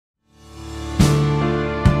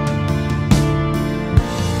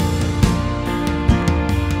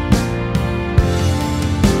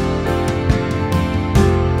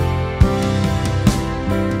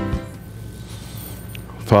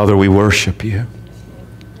Father, we worship you.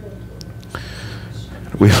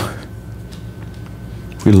 We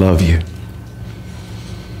love you.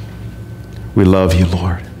 We love you,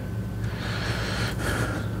 Lord.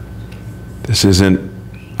 This isn't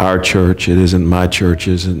our church. It isn't my church.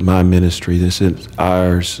 It isn't my ministry. This isn't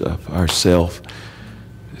ours of ourself.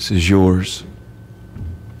 This is yours.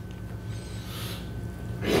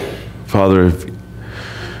 Father,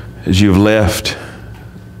 as you've left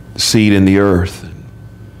the seed in the earth,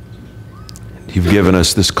 you've given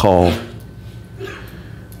us this call.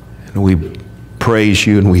 And we praise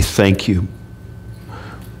you and we thank you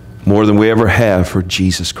more than we ever have for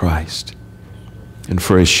Jesus Christ and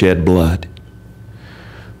for his shed blood.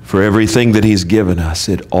 For everything that he's given us,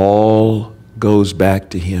 it all goes back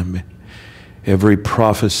to him. Every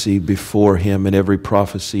prophecy before him and every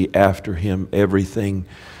prophecy after him, everything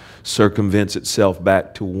circumvents itself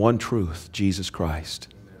back to one truth, Jesus Christ.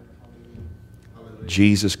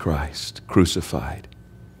 Jesus Christ, crucified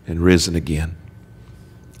and risen again.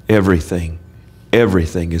 Everything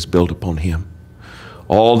is built upon him.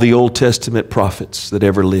 All the Old Testament prophets that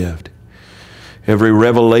ever lived, every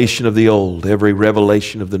revelation of the old, every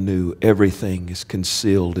revelation of the new, everything is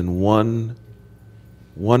concealed in one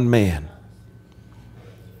man,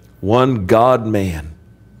 one God-man,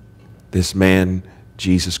 this man,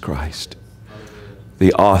 Jesus Christ,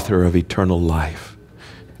 the author of eternal life.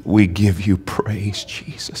 We give you praise,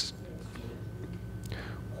 Jesus.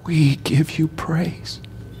 We give you praise.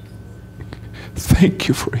 Thank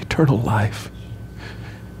you for eternal life.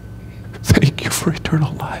 Thank you for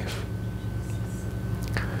eternal life.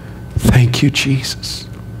 Thank you, Jesus.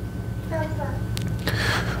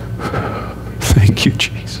 Thank you,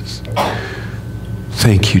 Jesus.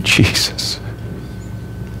 Thank you, Jesus.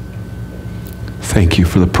 Thank you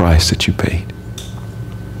for the price that you paid.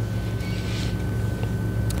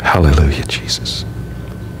 Hallelujah, Jesus.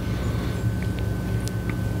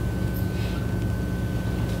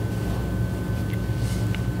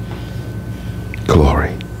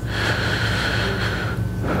 Glory.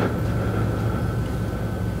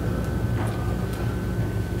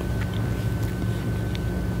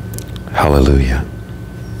 Hallelujah.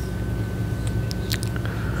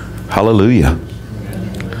 Hallelujah.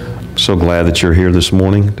 I'm so glad that you're here this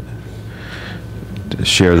morning to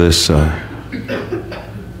share this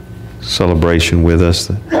celebration with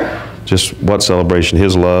us. Just what celebration?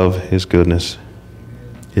 His love, his goodness,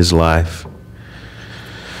 his life.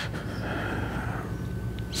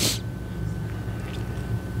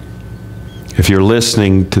 If you're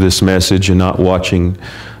listening to this message and not watching,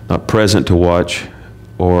 not present to watch,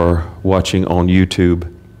 or watching on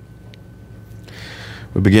YouTube,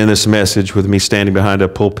 we begin this message with me standing behind a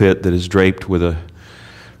pulpit that is draped with a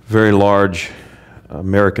very large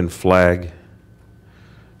American flag,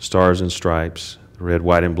 stars and stripes, red,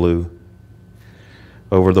 white, and blue,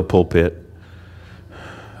 over the pulpit.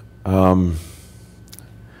 For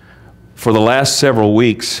the last several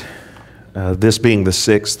weeks, this being the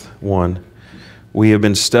sixth one, we have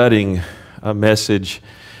been studying a message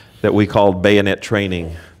that we called Bayonet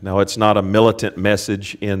training. Now, it's not a militant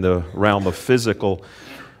message in the realm of physical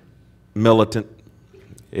militant.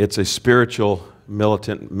 It's a spiritual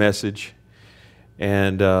militant message.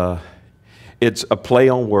 And it's a play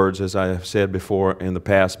on words, as I have said before in the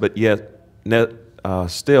past, but yet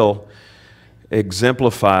still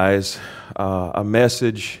exemplifies a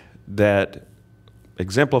message that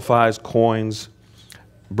exemplifies, coins,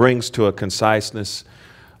 brings to a conciseness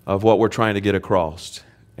of what we're trying to get across.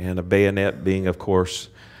 And a bayonet being, of course,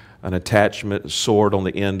 an attachment sword on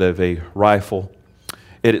the end of a rifle.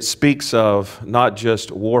 It speaks of not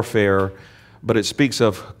just warfare, but it speaks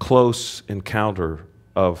of close encounter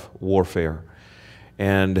of warfare.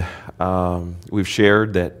 And we've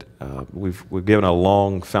shared that we've given a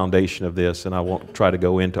long foundation of this, and I won't try to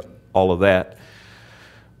go into all of that.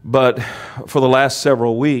 But for the last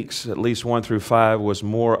several weeks, at least 1 through 5, was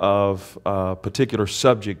more of a particular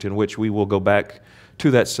subject in which we will go back to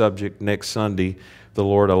that subject next Sunday, if the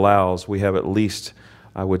Lord allows. We have at least,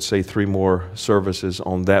 I would say, 3 more services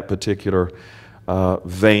on that particular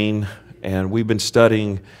vein. And we've been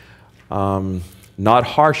studying not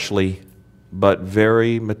harshly, but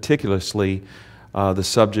very meticulously the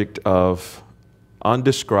subject of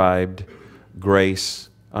undescribed grace,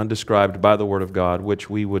 undescribed by the Word of God, which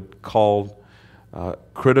we would call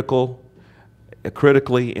critically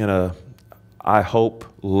in a, I hope,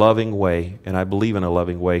 loving way, and I believe in a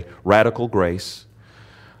loving way, radical grace.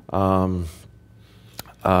 A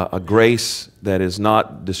grace that is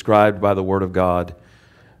not described by the Word of God,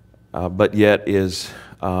 but yet is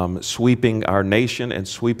sweeping our nation and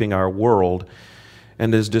sweeping our world.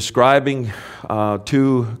 and is describing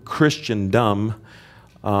to Christendom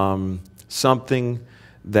something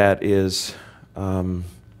that is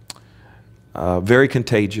very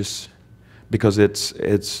contagious, because it's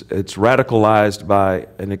radicalized by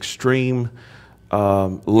an extreme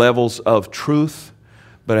levels of truth,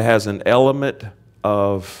 but it has an element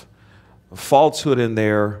of falsehood in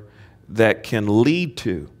there that can lead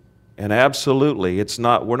to, and absolutely,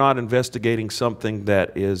 we're not investigating something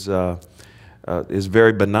that is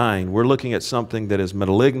very benign. We're looking at something that is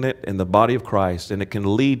malignant in the body of Christ, and it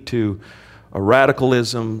can lead to a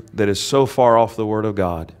radicalism that is so far off the Word of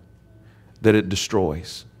God that it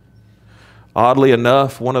destroys. Oddly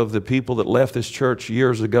enough, one of the people that left this church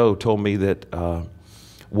years ago told me that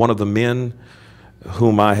one of the men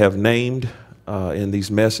whom I have named in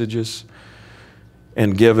these messages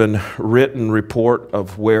and given written report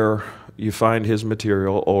of where you find his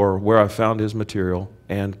material, or where I found his material,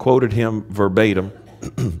 and quoted him verbatim.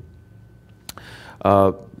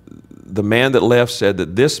 The man that left said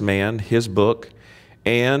that this man, his book,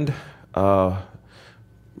 and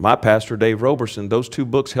my pastor, Dave Roberson, those two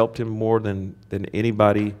books helped him more than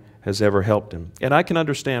anybody has ever helped him. And I can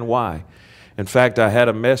understand why. In fact, I had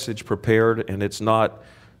a message prepared, and it's not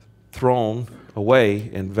thrown away.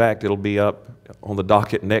 In fact, it'll be up on the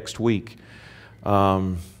docket next week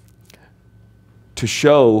to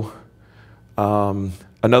show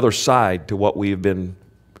another side to what we've been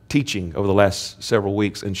teaching over the last several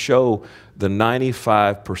weeks, and show the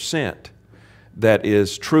 95% that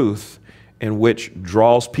is truth, and which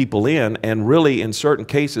draws people in, and really in certain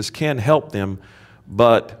cases can help them,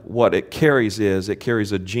 but what it carries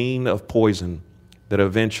a gene of poison that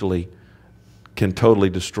eventually can totally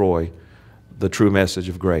destroy the true message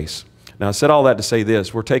of grace. Now, I said all that to say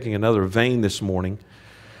this: we're taking another vein this morning.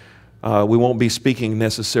 We won't be speaking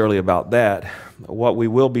necessarily about that. What we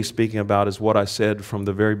will be speaking about is what I said from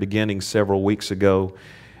the very beginning several weeks ago,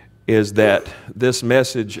 is that this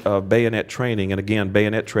message of bayonet training, and again,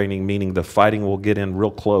 bayonet training meaning the fighting will get in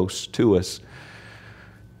real close to us,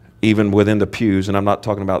 even within the pews, and I'm not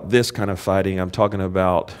talking about this kind of fighting, I'm talking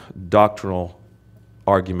about doctrinal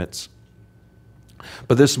arguments.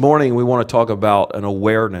 But this morning we want to talk about an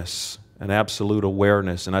awareness, an absolute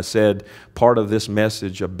awareness. And I said part of this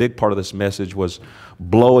message, a big part of this message, was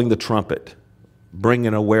blowing the trumpet,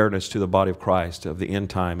 bringing awareness to the body of Christ of the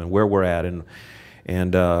end time and where we're at, and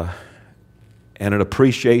an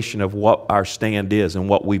appreciation of what our stand is and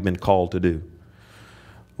what we've been called to do.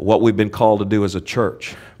 What we've been called to do as a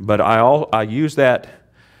church. But I use that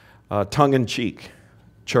tongue-in-cheek,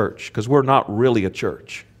 church, because we're not really a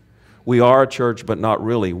church. We are a church, but not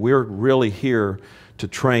really. We're really here to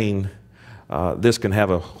train. This can have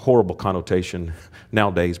a horrible connotation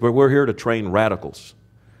nowadays, but we're here to train radicals,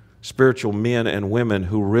 spiritual men and women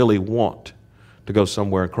who really want to go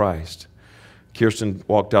somewhere in Christ. Kirsten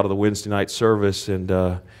walked out of the Wednesday night service, and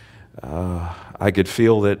I could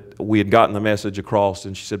feel that we had gotten the message across,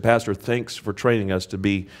 and she said, "Pastor, thanks for training us to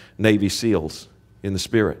be Navy SEALs in the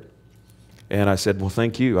Spirit." And I said, "Well,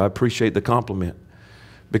 thank you. I appreciate the compliment."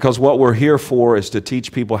 Because what we're here for is to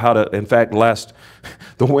teach people how to, in fact,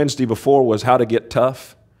 the Wednesday before was how to get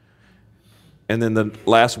tough. And then the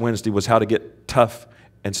last Wednesday was how to get tough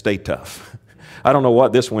and stay tough. I don't know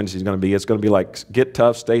what this Wednesday is going to be. It's going to be like get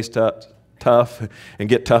tough, stay tough, and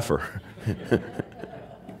get tougher.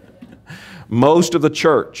 Most of the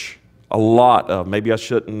church, maybe I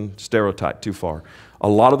shouldn't stereotype too far, a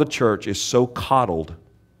lot of the church is so coddled.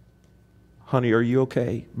 Honey, are you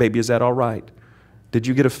okay? Baby, is that all right? Did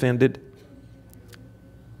you get offended?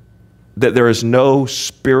 That there is no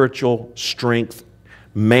spiritual strength,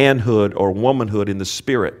 manhood or womanhood in the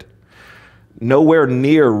spirit. Nowhere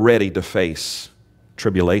near ready to face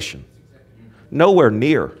tribulation. Nowhere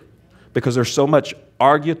near. Because there's so much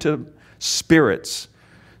argumentative spirits,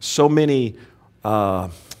 so many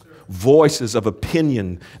voices of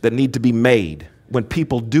opinion that need to be made when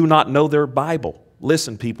people do not know their Bible.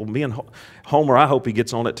 Listen, people, me and Homer, I hope he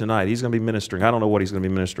gets on it tonight. He's going to be ministering. I don't know what he's going to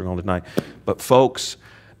be ministering on tonight. But folks,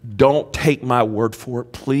 don't take my word for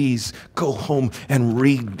it. Please go home and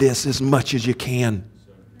read this as much as you can.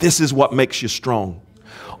 This is what makes you strong.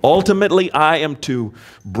 Ultimately, I am to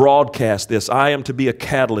broadcast this. I am to be a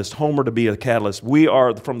catalyst, Homer to be a catalyst. We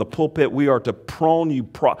are, from the pulpit, we are to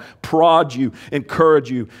prod you, encourage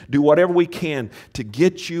you, do whatever we can to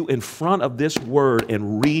get you in front of this word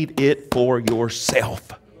and read it for yourself.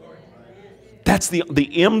 That's the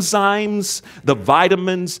enzymes, the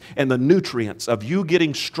vitamins, and the nutrients of you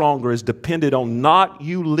getting stronger is dependent on not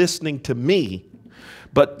you listening to me,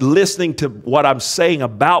 but listening to what I'm saying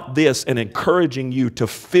about this and encouraging you to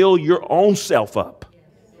fill your own self up.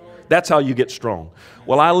 That's how you get strong.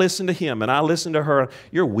 Well, I listen to him and I listen to her.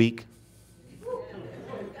 You're weak.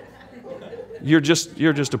 You're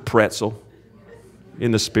just a pretzel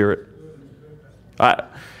in the spirit.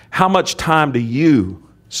 How much time do you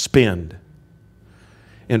spend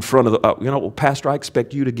in front of the, well, Pastor, I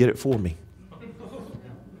expect you to get it for me.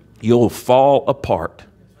 You'll fall apart.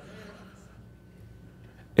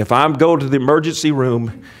 If I'm going to the emergency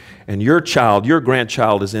room and your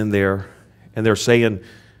grandchild is in there and they're saying,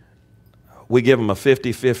 we give them a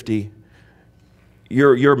 50-50,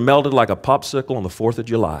 you're melted like a popsicle on the 4th of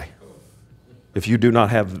July if you do not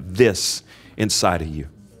have this inside of you.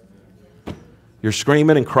 You're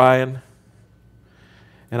screaming and crying.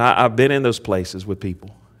 And I've been in those places with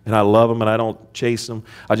people. And I love them and I don't chase them.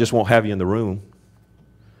 I just won't have you in the room.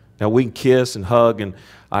 Now we can kiss and hug and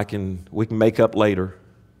we can make up later.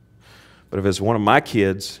 But if it's one of my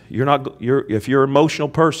kids, if you're an emotional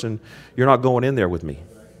person, you're not going in there with me.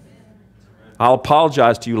 I'll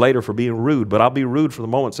apologize to you later for being rude, but I'll be rude for the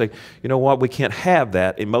moment and say, you know what, we can't have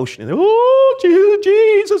that emotion. Oh,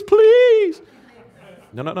 Jesus, please.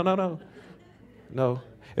 No.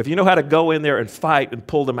 If you know how to go in there and fight and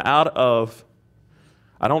pull them out of,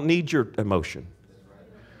 I don't need your emotion.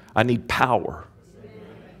 I need power.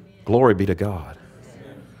 Glory be to God.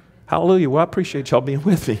 Hallelujah. Well, I appreciate y'all being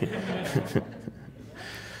with me.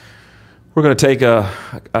 We're going to take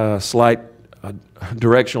a slight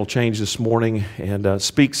directional change this morning and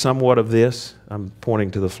speak somewhat of this. I'm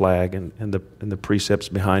pointing to the flag and the precepts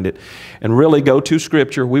behind it. And really go to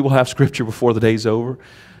Scripture. We will have Scripture before the day's over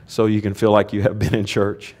so you can feel like you have been in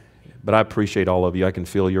church. But I appreciate all of you. I can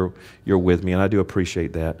feel you're with me, and I do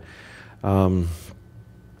appreciate that.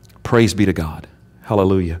 Praise be to God.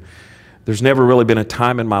 Hallelujah. There's never really been a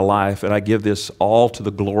time in my life, and I give this all to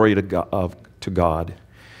the glory to God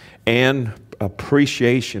and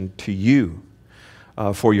appreciation to you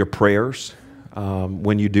for your prayers.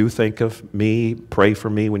 When you do think of me, pray for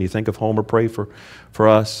me. When you think of Homer, pray for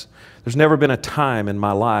us. There's never been a time in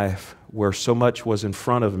my life where so much was in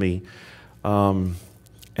front of me, and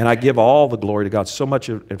I give all the glory to God, so much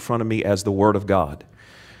in front of me as the Word of God.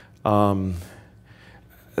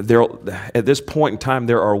 At this point in time,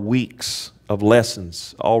 there are weeks of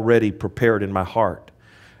lessons already prepared in my heart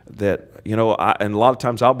that, and a lot of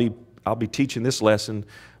times I'll be teaching this lesson,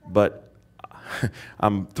 but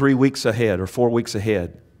I'm 3 weeks ahead or 4 weeks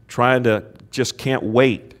ahead, just can't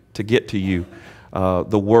wait to get to you,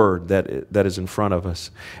 the Word that is in front of us.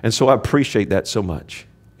 And so I appreciate that so much.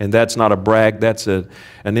 And that's not a brag, that's an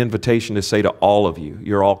invitation to say to all of you,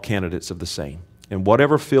 you're all candidates of the same. And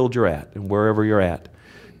whatever field you're at and wherever you're at,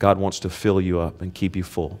 God wants to fill you up and keep you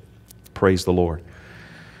full. Praise the Lord.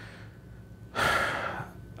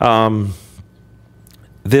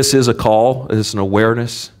 This is a call. It's an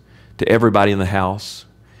awareness to everybody in the house.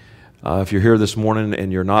 If you're here this morning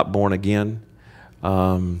and you're not born again,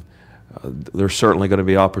 there's certainly going to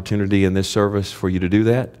be opportunity in this service for you to do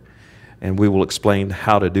that. And we will explain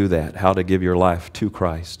how to do that, how to give your life to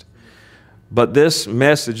Christ. But this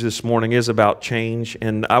message this morning is about change.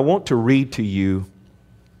 And I want to read to you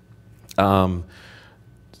some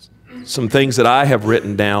things that I have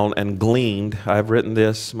written down and gleaned. I've written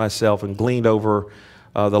this myself and gleaned over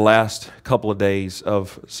the last couple of days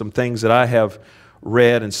of some things that I have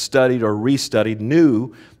read and studied or restudied,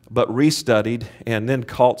 knew but restudied, and then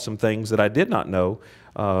caught some things that I did not know.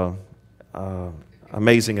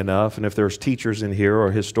 Amazing enough, and if there's teachers in here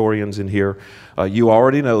or historians in here, you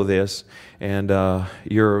already know this, and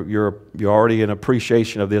you're already in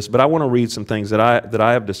appreciation of this. But I want to read some things that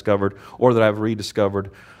I have discovered or that I've rediscovered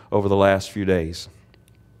over the last few days.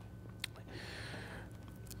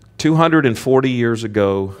 240 years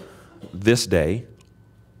ago, on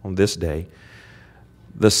this day,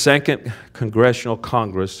 the Second Congressional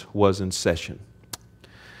Congress was in session.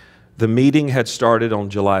 The meeting had started on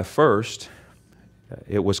July 1st.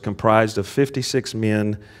 It was comprised of 56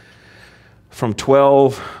 men from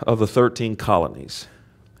 12 of the 13 colonies.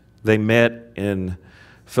 They met in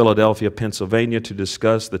Philadelphia, Pennsylvania to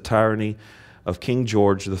discuss the tyranny of King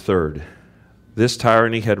George III. This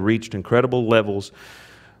tyranny had reached incredible levels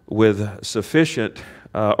with significant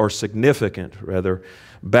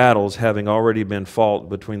battles having already been fought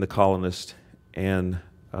between the colonists and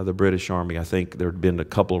the British Army. I think there had been a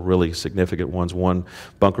couple of really significant ones. One,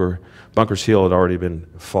 Bunker's Hill, had already been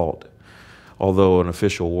fought, although an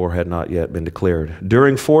official war had not yet been declared.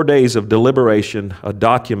 During 4 days of deliberation, a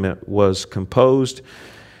document was composed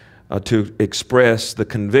to express the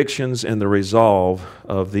convictions and the resolve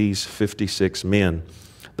of these 56 men.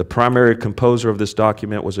 The primary composer of this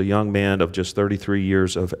document was a young man of just 33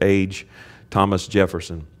 years of age, Thomas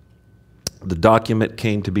Jefferson. The document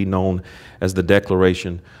came to be known as the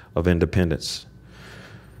Declaration of Independence.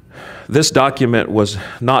 This document was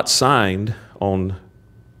not signed on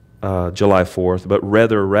July 4th, but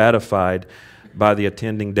rather ratified by the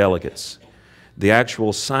attending delegates. The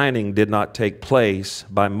actual signing did not take place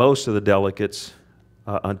by most of the delegates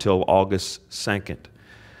until August 2nd.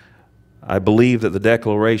 I believe that the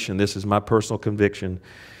Declaration, this is my personal conviction,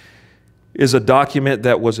 is a document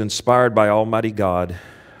that was inspired by Almighty God,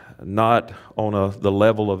 not on the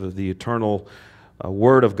level of the eternal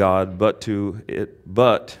Word of God, but to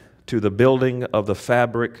the building of the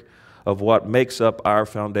fabric of what makes up our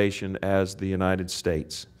foundation as the United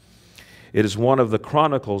States. It is one of the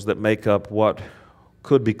chronicles that make up what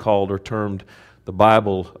could be called or termed the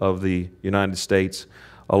Bible of the United States,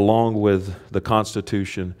 along with the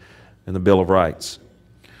Constitution and the Bill of Rights.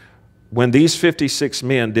 When these 56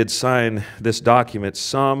 men did sign this document,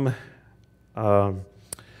 some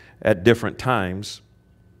at different times,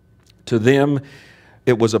 to them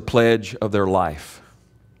it was a pledge of their life.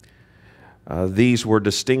 These were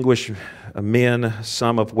distinguished men,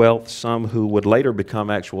 some of wealth, some who would later become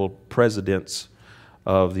actual presidents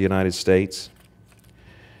of the United States.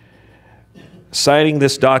 Signing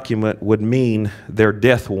this document would mean their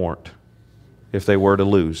death warrant if they were to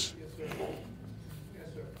lose.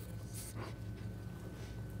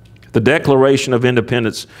 The Declaration of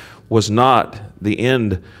Independence was not the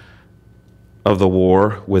end of the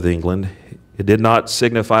war with England. It did not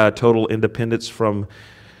signify a total independence from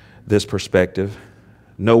this perspective.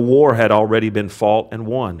 No war had already been fought and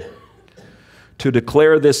won. To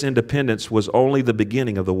declare this independence was only the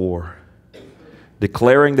beginning of the war.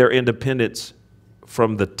 Declaring their independence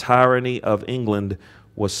from the tyranny of England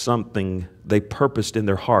was something they purposed in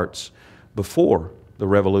their hearts before the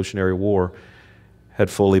Revolutionary War had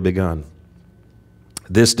fully begun.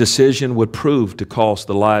 This decision would prove to cost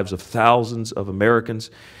the lives of thousands of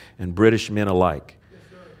Americans and British men alike.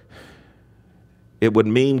 It would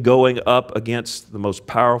mean going up against the most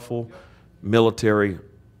powerful military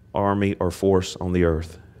army or force on the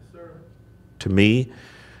earth. To me,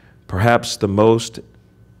 perhaps the most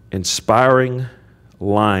inspiring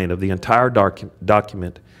line of the entire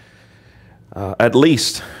document, at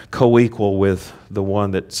least co-equal with the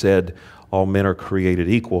one that said all men are created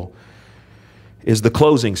equal, is the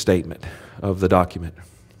closing statement of the document.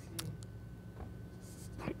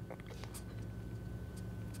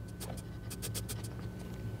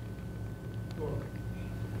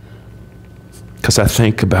 Because I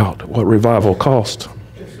think about what revival cost.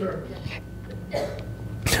 Yes, sir.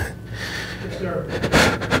 Yes,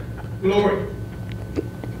 sir. Glory.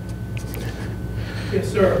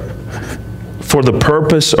 Yes, sir. For the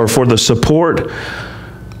purpose or for the support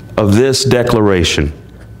of this declaration,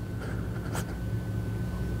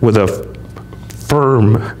 with a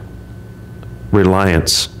firm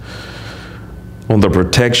reliance on the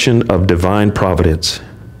protection of divine providence,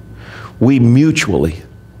 we mutually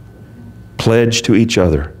pledge to each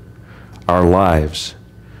other our lives,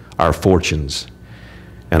 our fortunes,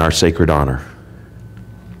 and our sacred honor.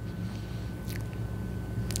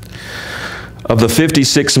 Of the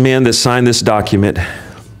 56 men that signed this document,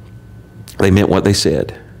 they meant what they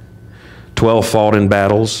said. 12 fought in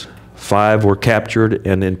battles, 5 were captured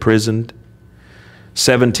and imprisoned,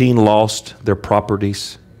 17 lost their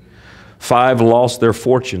properties, 5 lost their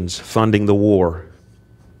fortunes funding the war.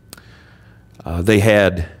 They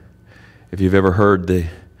had, if you've ever heard the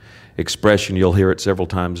expression, you'll hear it several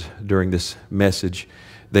times during this message,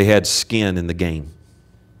 they had skin in the game.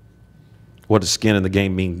 What does skin in the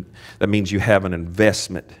game mean? That means you have an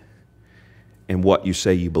investment in what you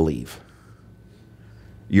say you believe.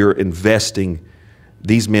 You're investing.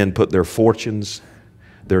 These men put their fortunes,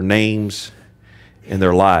 their names, and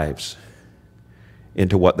their lives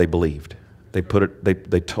into what they believed. They put it.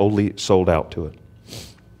 They totally sold out to it.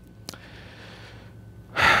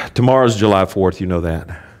 Tomorrow's July 4th, you know that.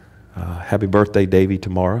 Happy birthday, Davy,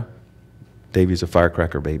 tomorrow. Davy's a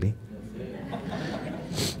firecracker baby.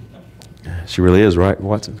 She really is, right,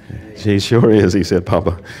 Watson? She sure is, he said,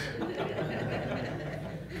 Papa.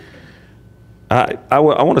 I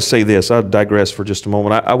want to say this. I'll digress for just a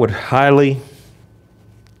moment. I would highly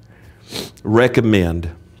recommend,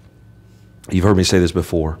 you've heard me say this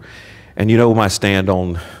before, and you know my stand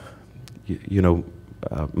on,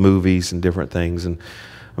 movies and different things, and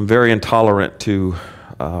I'm very intolerant to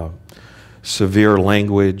severe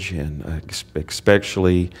language and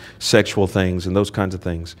especially sexual things and those kinds of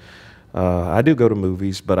things. I do go to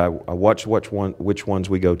movies, but I watch which ones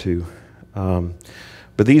we go to.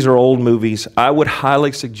 But these are old movies. I would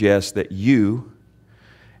highly suggest that you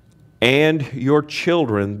and your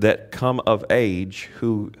children that come of age,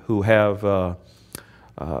 who have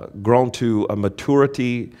grown to a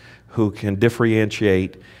maturity, who can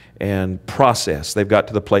differentiate and process. They've got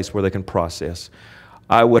to the place where they can process.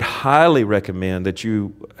 I would highly recommend that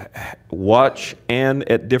you watch, and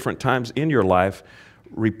at different times in your life,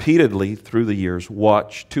 repeatedly through the years,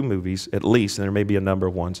 watch 2 movies at least, and there may be a number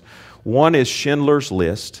of ones. One is Schindler's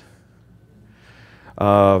List.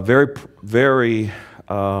 Very,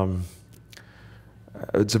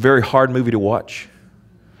 it's a very hard movie to watch.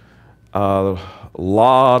 A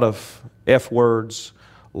lot of F words,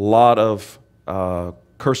 a lot of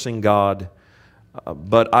cursing God,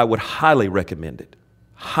 but I would highly recommend it.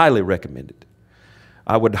 Highly recommend it.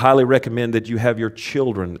 I would highly recommend that you have your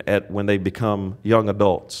children when they become young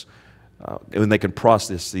adults, when they can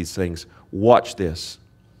process these things. Watch this.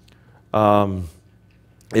 It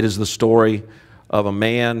is the story of a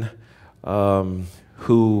man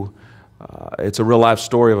who, it's a real life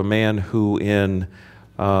story of a man who in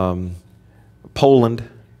Poland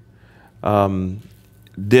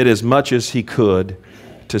did as much as he could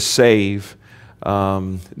to save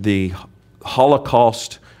the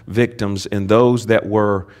Holocaust victims and those that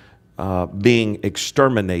were being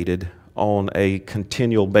exterminated on a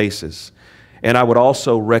continual basis. And I would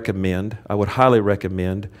also recommend, I would highly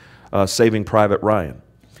recommend Saving Private Ryan.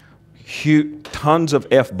 Tons of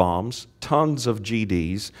F-bombs, tons of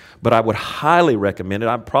GDs, but I would highly recommend it.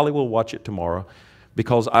 I probably will watch it tomorrow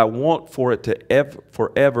because I want for it to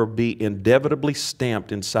forever be indefinitely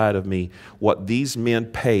stamped inside of me what these men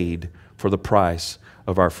paid for the price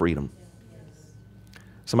of our freedom.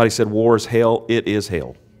 Somebody said war is hell. It is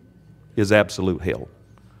hell. It is absolute hell.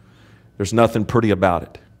 There's nothing pretty about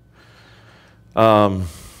it.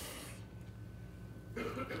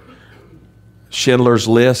 Schindler's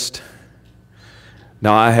List.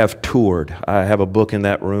 Now I have toured. I have a book in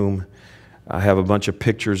that room. I have a bunch of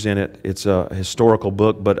pictures in it. It's a historical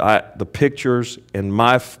book, but the pictures and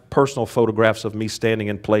my personal photographs of me standing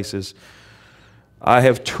in places. I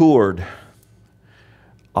have toured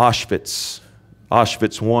Auschwitz.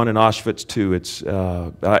 Auschwitz I and Auschwitz II. It's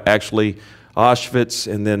actually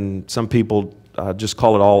Auschwitz, and then some people just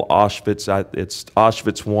call it all Auschwitz. It's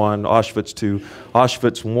Auschwitz I, Auschwitz II.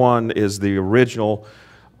 Auschwitz I is the original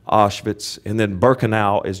Auschwitz, and then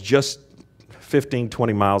Birkenau is just 15,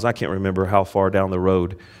 20 miles. I can't remember how far down the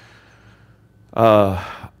road. I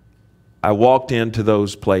walked into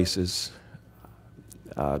those places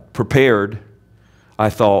prepared, I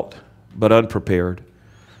thought, but unprepared.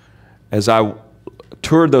 As I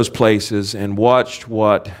toured those places and watched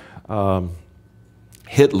what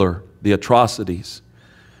Hitler, the atrocities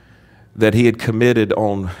that he had committed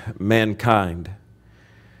on mankind.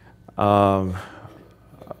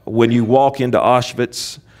 When you walk into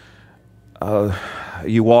Auschwitz,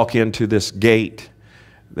 you walk into this gate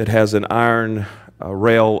that has an iron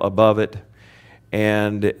rail above it,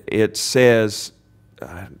 and it says,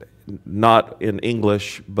 not in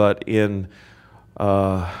English, but in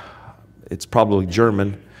it's probably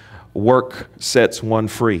German, work sets one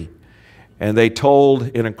free. And they told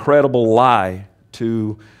an incredible lie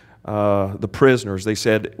to the prisoners. They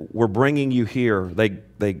said, we're bringing you here.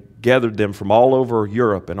 They gathered them from all over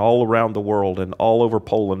Europe and all around the world and all over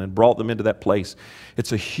Poland and brought them into that place.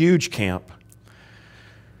 It's a huge camp.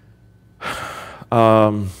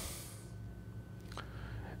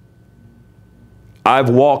 I've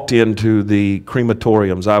walked into the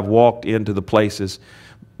crematoriums. I've walked into the places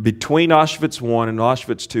between Auschwitz I and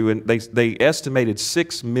Auschwitz II, and they estimated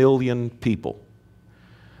 6 million people,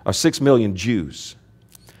 or 6 million Jews,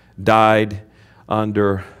 died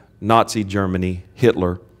under Nazi Germany,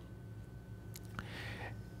 Hitler.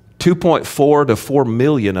 2.4 to 4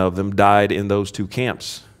 million of them died in those two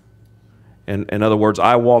camps. And in other words,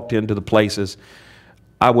 I walked into the places.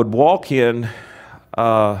 I would walk in,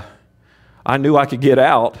 I knew I could get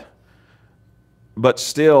out, but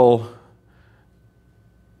still,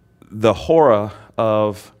 the horror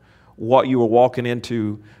of what you were walking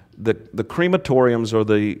into, the crematoriums or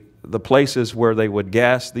the places where they would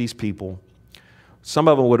gas these people. Some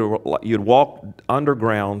of them you'd walk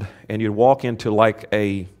underground and you'd walk into like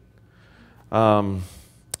a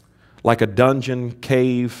dungeon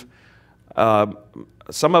cave.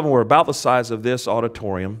 Some of them were about the size of this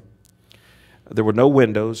auditorium. There were no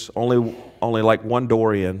windows, only like one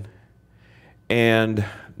door in, and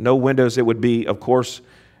no windows. It would be, of course,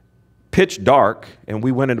 pitch dark, and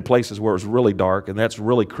we went into places where it was really dark, and that's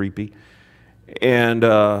really creepy. And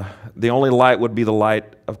the only light would be the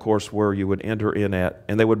light, of course, where you would enter in at,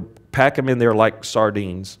 and they would pack them in there like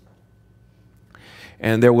sardines.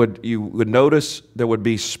 And you would notice there would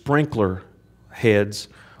be sprinkler heads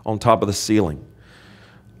on top of the ceiling.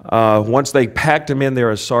 Once they packed them in there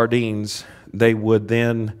as sardines, they would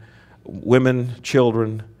then, women,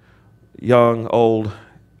 children, young, old,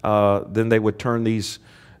 then they would turn these.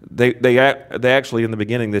 They actually, in the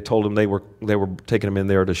beginning, they told them they were taking them in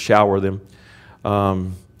there to shower them.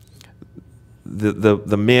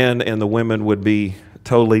 The men and the women would be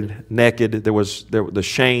totally naked. The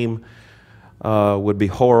shame would be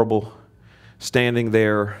horrible, standing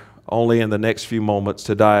there only in the next few moments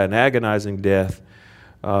to die an agonizing death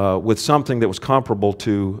with something that was comparable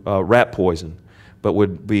to rat poison, but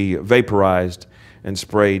would be vaporized and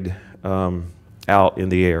sprayed out in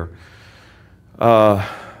the air.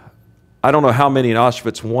 I don't know how many in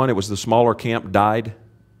Auschwitz I, it was the smaller camp, died.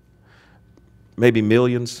 Maybe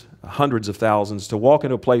millions, hundreds of thousands. To walk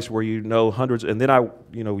into a place where you know hundreds, and then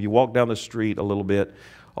you walk down the street a little bit,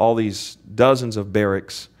 all these dozens of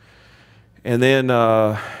barracks, and then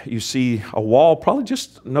you see a wall, probably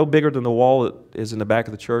just no bigger than the wall that is in the back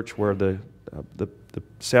of the church where the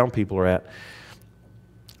sound people are at,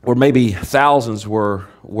 or maybe thousands were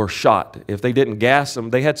shot. If they didn't gas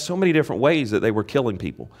them, they had so many different ways that they were killing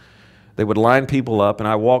people. They would line people up, and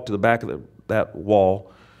I walked to the back of that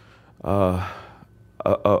wall.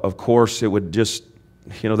 Of course, it would just,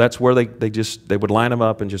 that's where they would line them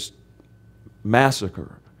up and just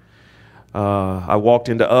massacre. I walked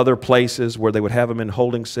into other places where they would have them in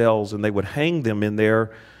holding cells, and they would hang them in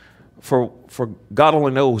there for God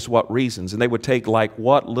only knows what reasons. And they would take like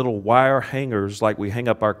what little wire hangers like we hang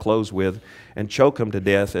up our clothes with and choke them to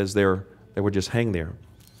death as they would just hang there.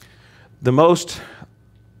 The most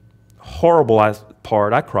horrible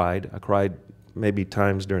part, I cried maybe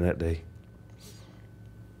times during that day.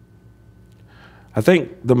 I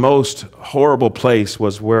think the most horrible place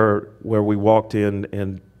was where we walked in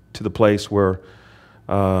and to the place where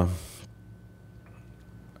the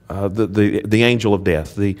angel of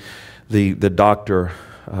death, the doctor,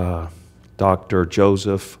 Dr.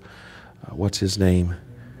 Joseph, what's his name?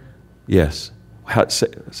 Yes.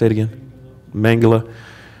 Say it again. Mengele.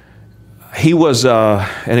 He was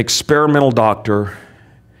an experimental doctor,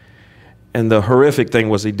 and the horrific thing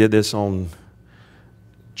was he did this on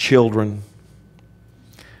children.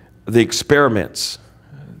 The experiments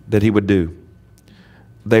that he would do,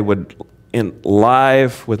 they would,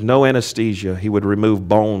 live with no anesthesia, he would remove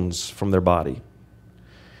bones from their body.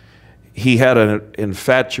 He had an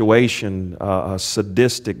infatuation, a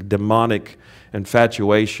sadistic, demonic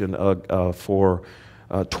infatuation for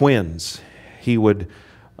twins. He would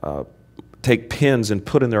take pins and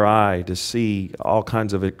put in their eye to see all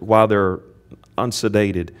kinds of it while they're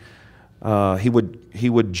unsedated. He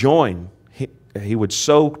would join. He would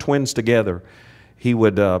sew twins together. He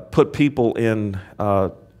would put people in,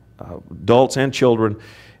 adults and children,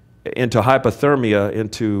 into hypothermia,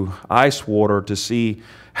 into ice water to see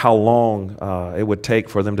how long it would take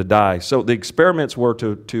for them to die. So the experiments were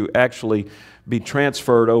to actually be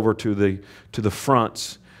transferred over to the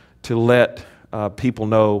fronts to let people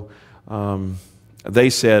know, they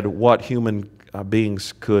said, what human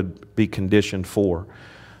beings could be conditioned for.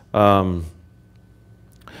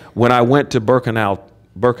 When I went to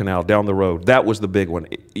Birkenau down the road, that was the big one.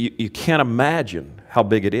 You can't imagine how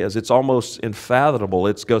big it is. It's almost unfathomable.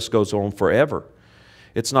 It just goes on forever.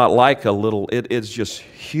 It's not like a little, it's just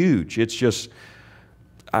huge. It's just,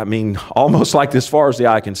 almost like as far as the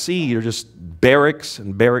eye can see, you're just barracks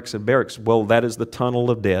and barracks and barracks. Well, that is the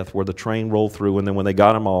tunnel of death where the train rolled through, and then when they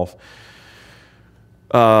got them off,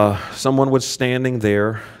 someone was standing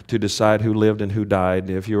there to decide who lived and who died.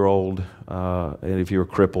 If you're old, and if you were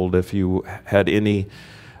crippled, if you had any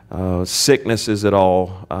sicknesses at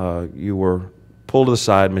all, you were pulled to the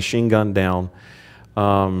side, machine gunned down.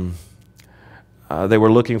 They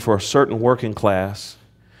were looking for a certain working class,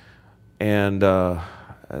 and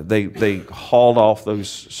they hauled off those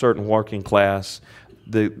certain working class.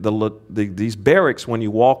 These barracks, when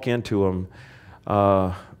you walk into them,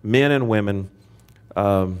 men and women,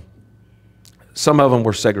 some of them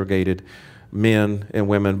were segregated, men and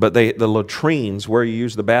women, but the latrines where you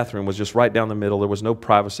use the bathroom was just right down the middle. There was no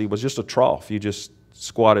privacy. It was just a trough. You just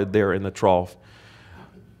squatted there in the trough.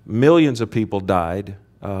 Millions of people died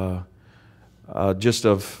just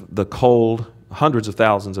of the cold. Hundreds of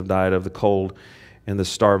thousands have died of the cold and the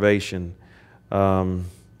starvation during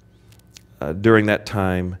that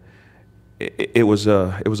time. It was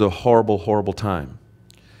a horrible, horrible time.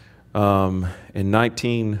 In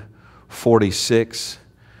 1946,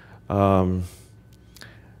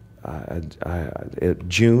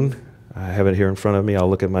 June, I have it here in front of me. I'll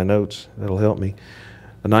look at my notes. That'll help me.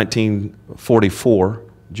 1944,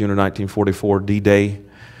 June of 1944, D-Day.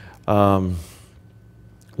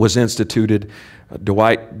 was instituted.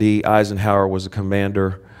 Dwight D. Eisenhower was the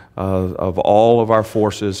commander of all of our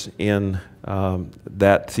forces in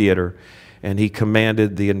that theater, and he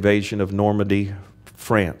commanded the invasion of Normandy,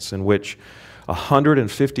 France, in which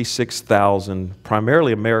 156,000,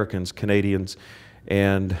 primarily Americans, Canadians,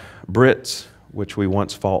 and Brits, which we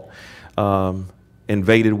once fought,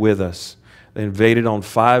 invaded with us. They invaded on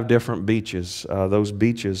 5 different beaches. Those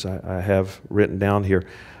beaches I have written down here.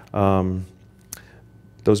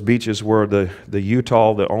 Those beaches were the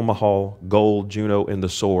Utah, the Omaha, Gold, Juno, and the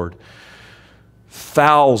Sword.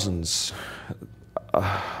 Thousands.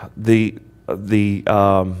 The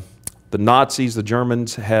Nazis, the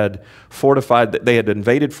Germans, had fortified. They had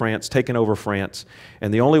invaded France, taken over France,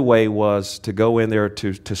 and the only way was to go in there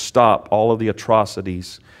to stop all of the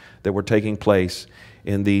atrocities that were taking place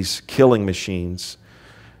in these killing machines.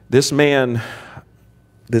 This man,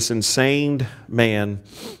 this insane man,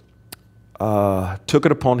 took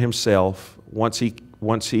it upon himself once he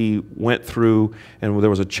went through and there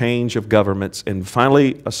was a change of governments and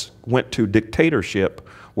finally went to dictatorship,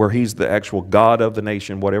 where he's the actual God of the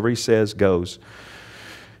nation. Whatever he says goes.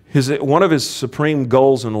 One of his supreme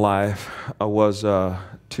goals in life was to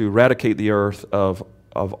eradicate the earth of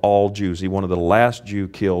all Jews. He wanted the last Jew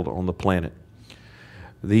killed on the planet.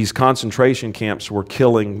 These concentration camps were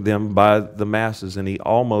killing them by the masses, and he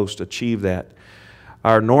almost achieved that.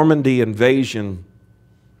 Our Normandy invasion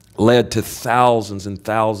led to thousands and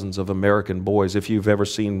thousands of American boys. If you've ever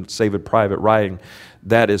seen Saving Private Ryan,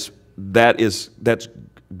 that's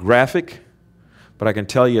graphic, but I can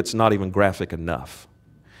tell you it's not even graphic enough.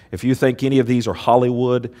 If you think any of these are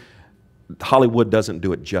Hollywood, Hollywood doesn't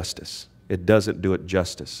do it justice. It doesn't do it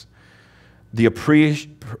justice. The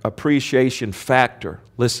appreciation factor,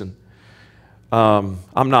 listen, I'm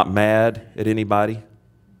not mad at anybody.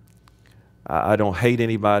 I don't hate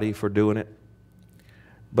anybody for doing it.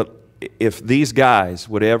 But if these guys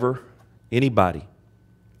would ever, anybody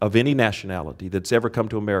of any nationality that's ever come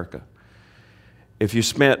to America, if you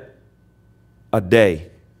spent a day,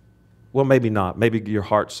 well, maybe not. Maybe your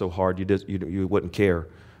heart's so hard you wouldn't care.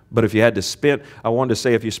 But if you had to spend, I wanted to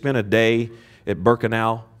say, if you spent a day at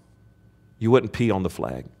Birkenau, you wouldn't pee on the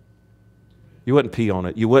flag. You wouldn't pee on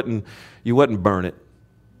it. You wouldn't burn it.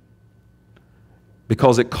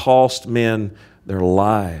 Because it cost men their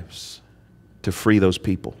lives to free those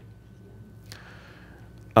people.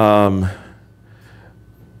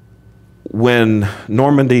 When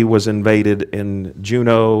Normandy was invaded, and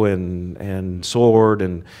Juno and Sword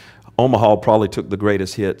and Omaha probably took the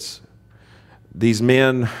greatest hits, these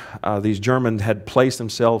men, these Germans, had placed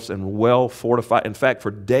themselves in well fortified. In fact,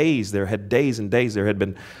 for days there had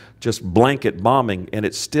been just blanket bombing, and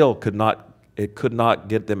it still could not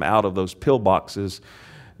get them out of those pillboxes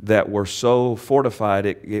that were so fortified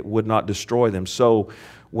it would not destroy them. So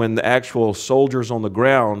when the actual soldiers on the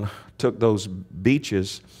ground took those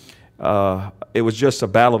beaches, it was just a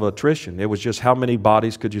battle of attrition. It was just how many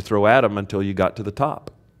bodies could you throw at them until you got to the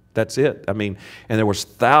top. That's it. I mean, and there was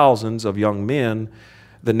thousands of young men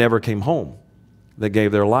that never came home, that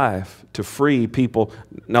gave their life to free people.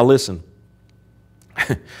 Now listen,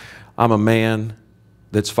 I'm a man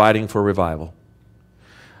that's fighting for revival.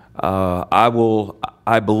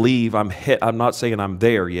 I believe, I'm not saying I'm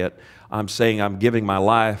there yet. I'm saying I'm giving my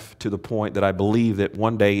life to the point that I believe that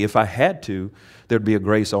one day, if I had to, there'd be a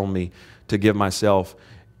grace on me to give myself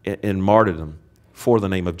in martyrdom for the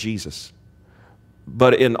name of Jesus.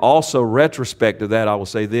 But in also retrospect of that, I will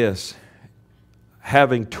say this.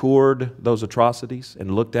 Having toured those atrocities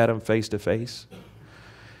and looked at them face to face,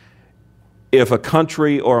 if a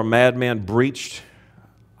country or a madman breached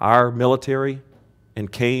our military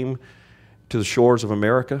and came to the shores of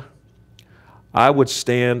America, I would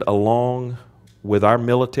stand along with our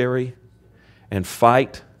military and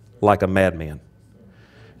fight like a madman.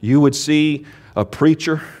 You would see a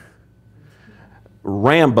preacher.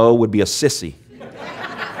 Rambo would be a sissy.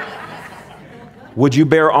 Would you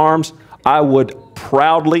bear arms? I would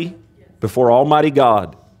proudly, before Almighty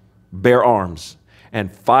God, bear arms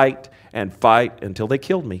and fight until they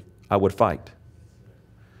killed me. I would fight.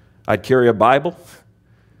 I'd carry a Bible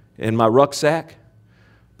in my rucksack,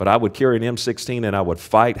 but I would carry an M16 and I would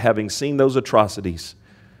fight, having seen those atrocities.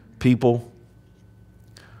 People,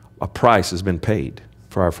 a price has been paid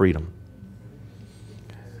for our freedom.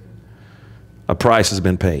 A price has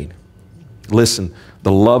been paid. Listen,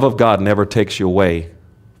 the love of God never takes you away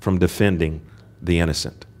from defending the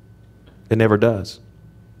innocent. It never does.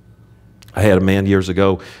 I had a man years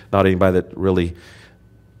ago, not anybody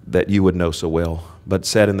that you would know so well, but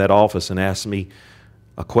sat in that office and asked me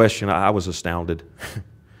a question. I was astounded.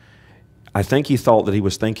 I think he thought that he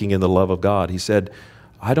was thinking in the love of God. He said,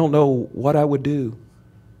 I don't know what I would do.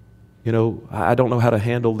 You know, I don't know how to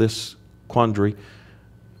handle this quandary.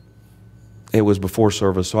 It was before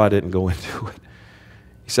service, so I didn't go into it.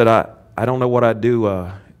 He said, I don't know what I'd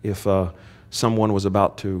do if someone was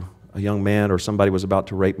about to, a young man or somebody was about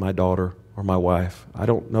to rape my daughter or my wife. I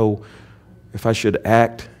don't know if I should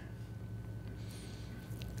act.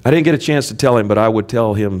 I didn't get a chance to tell him, but I would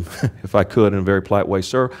tell him, if I could, in a very polite way,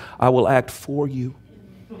 sir, I will act for you.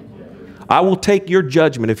 I will take your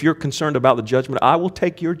judgment. If you're concerned about the judgment, I will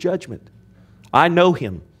take your judgment. I know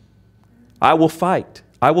him. I will fight.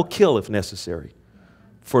 I will kill if necessary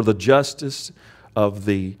for the justice of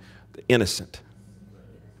the innocent.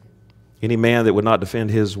 Any man that would not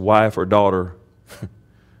defend his wife or daughter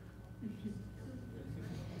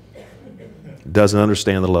doesn't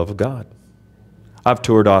understand the love of God. I've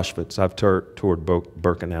toured Auschwitz. I've toured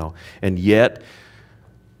Birkenau. And yet,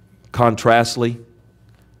 contrastly,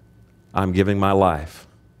 I'm giving my life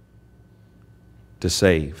to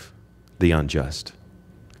save the unjust.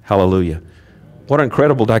 Hallelujah. What an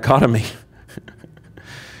incredible dichotomy.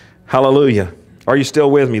 Hallelujah. Are you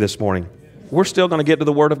still with me this morning? We're still going to get to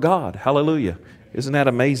the Word of God. Hallelujah. Isn't that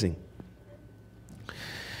amazing?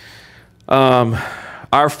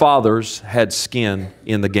 Our fathers had skin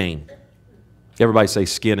in the game. Everybody say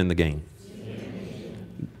skin in the game.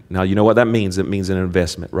 Now, you know what that means? It means an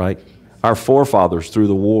investment, right? Our forefathers, through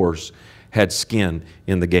the wars, had skin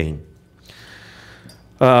in the game.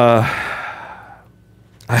 I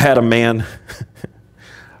had a man,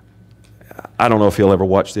 I don't know if he'll ever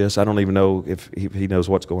watch this. I don't even know if he knows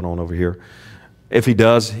what's going on over here. If he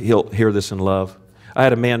does, he'll hear this in love. I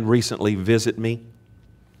had a man recently visit me,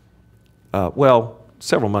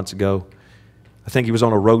 several months ago. I think he was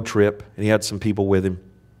on a road trip, and he had some people with him.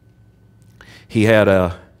 He had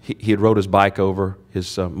rode his bike over,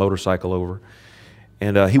 his motorcycle over,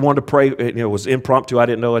 and he wanted to pray. You know, it was impromptu. I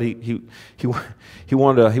didn't know it. He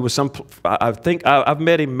wanted to. He was some. I think I've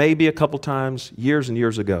met him maybe a couple times, years and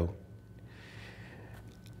years ago.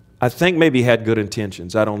 I think maybe he had good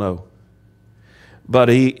intentions. I don't know. But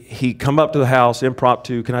he come up to the house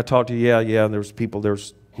impromptu. Can I talk to you? Yeah. And there's people.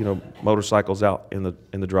 There's motorcycles out in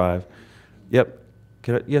the drive. Yep.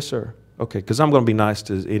 Yes, sir. Okay, because I'm going to be nice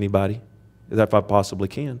to anybody, if I possibly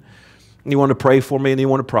can. And you want to pray for me, and you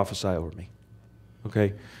want to prophesy over me.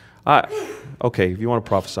 Okay. Okay, if you want to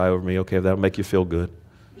prophesy over me, okay, if that'll make you feel good,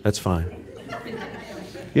 that's fine.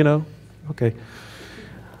 Okay.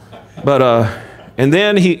 But and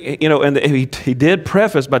then he did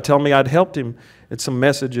preface by telling me I'd helped him in some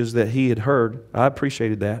messages that he had heard. I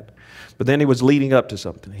appreciated that. But then he was leading up to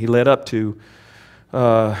something. He led up to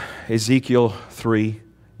Ezekiel 3,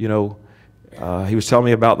 he was telling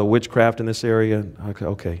me about the witchcraft in this area.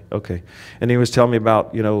 Okay. And he was telling me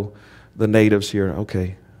about, the natives here.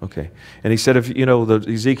 Okay. And he said, if the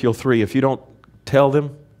Ezekiel 3, if you don't tell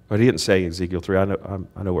them, or he didn't say Ezekiel 3, I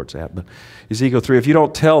know where it's at, but Ezekiel 3, if you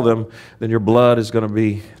don't tell them, then their blood is going to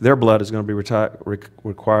be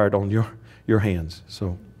required on your hands.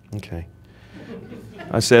 So, okay.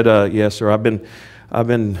 I said, yes, sir. I've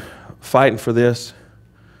been fighting for this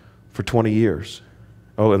for 20 years.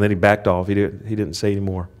 Oh, and then he backed off. He didn't say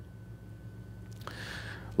anymore.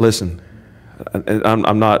 Listen,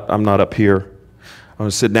 I'm not up here. I'm going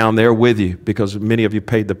to sit down there with you because many of you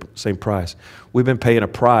paid the same price. We've been paying a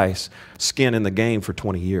price, skin in the game, for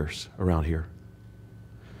 20 years around here.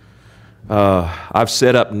 I've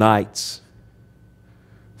set up nights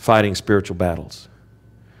fighting spiritual battles.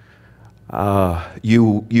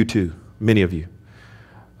 You too, many of you.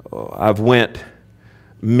 I've went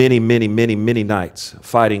many nights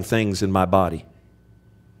fighting things in my body.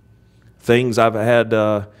 Things I've had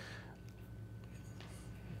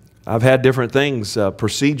different things,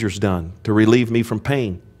 procedures done to relieve me from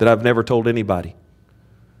pain that I've never told anybody.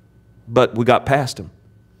 But we got past them.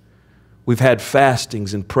 We've had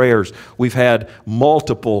fastings and prayers. We've had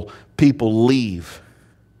multiple people leave.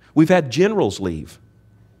 We've had generals leave.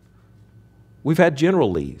 We've had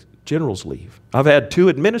generals leave. I've had 2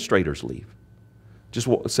 administrators leave. Just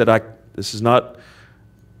said, this is not,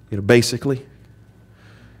 basically,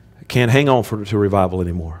 I can't hang on to revival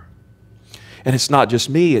anymore. And it's not just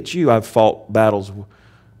me, it's you. I've fought battles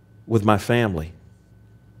with my family.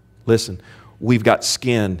 Listen, we've got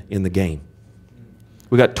skin in the game.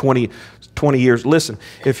 We've got 20 years. Listen,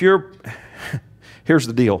 here's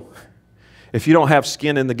the deal. If you don't have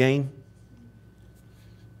skin in the game,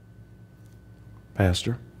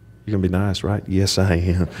 Pastor, you're going to be nice, right? Yes, I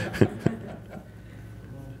am.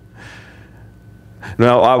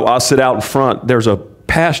 Now, I'll sit out in front. There's a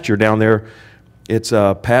pasture down there. It's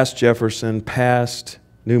past Jefferson, past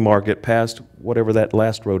New Market, past whatever that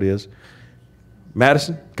last road is.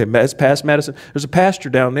 Madison? Okay, it's past Madison. There's a pasture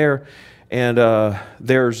down there, and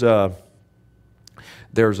there's a,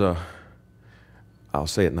 I'll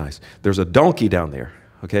say it nice. There's a donkey down there,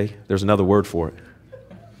 okay? There's another word for it.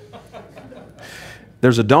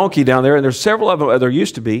 There's a donkey down there, and there's several of them. There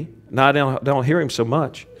used to be. Now I don't hear him so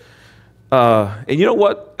much. And you know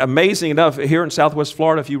what? Amazing enough, here in Southwest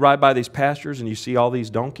Florida, if you ride by these pastures and you see all these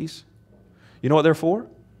donkeys, you know what they're for?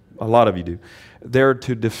 A lot of you do. They're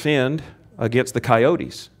to defend against the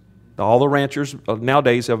coyotes. All the ranchers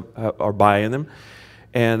nowadays are buying them,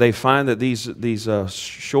 and they find that these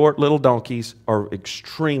short little donkeys are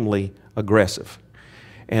extremely aggressive.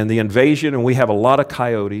 And the invasion, and we have a lot of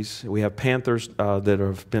coyotes. We have panthers that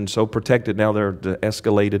have been so protected now they're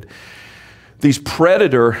escalated. These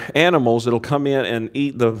predator animals that'll come in and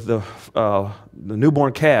eat the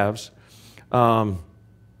newborn calves. They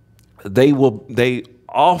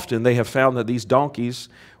have found that these donkeys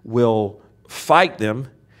will fight them,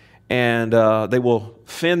 and they will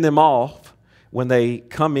fend them off when they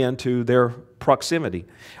come into their proximity.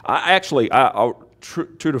 True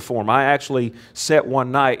to form, I actually sat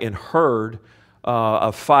one night and heard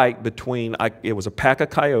a fight between, it was a pack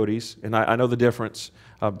of coyotes, and I know the difference,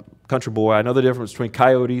 country boy, I know the difference between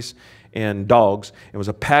coyotes and dogs. It was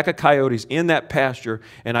a pack of coyotes in that pasture,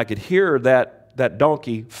 and I could hear that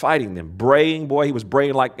donkey fighting them, braying. Boy, he was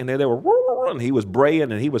braying like, and they were, and he was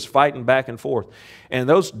braying, and he was fighting back and forth. And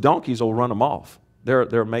those donkeys will run them off. They're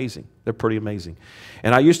amazing. They're pretty amazing.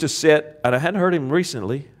 And I used to sit, and I hadn't heard him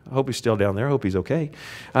recently. I hope he's still down there. I hope he's okay.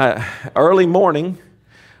 Early morning,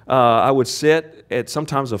 I would sit at,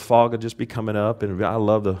 sometimes the fog would just be coming up, and I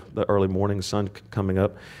love the early morning, the sun coming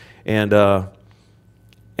up. And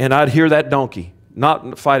I'd hear that donkey,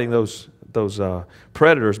 not fighting those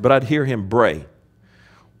predators, but I'd hear him bray.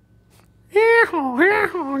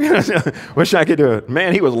 Wish I could do it.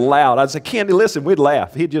 Man, he was loud. I'd say, Candy, listen, we'd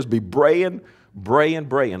laugh. He'd just be braying.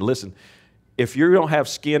 Listen, if you don't have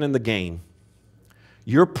skin in the game,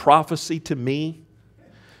 your prophecy to me,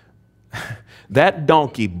 that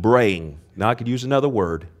donkey braying, now I could use another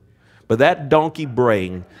word, but that donkey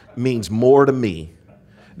braying means more to me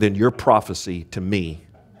than your prophecy to me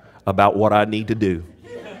about what I need to do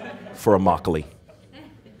for Immokalee.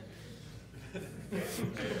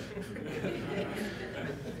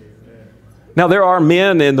 Now, there are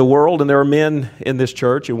men in the world, and there are men in this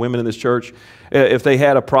church and women in this church, if they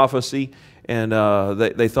had a prophecy and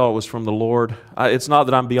they thought it was from the Lord, it's not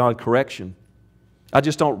that I'm beyond correction. I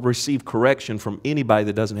just don't receive correction from anybody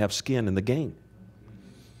that doesn't have skin in the game.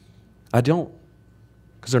 I don't,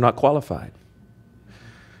 because they're not qualified.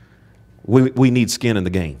 We need skin in the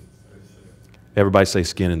game. Everybody say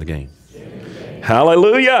skin in the game.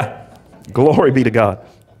 Hallelujah! Glory be to God.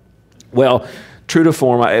 Well, true to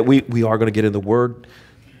form, we are going to get in the Word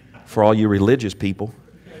for all you religious people.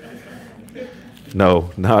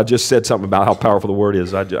 No, I just said something about how powerful the Word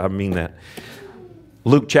is. I mean that.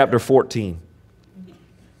 Luke chapter 14.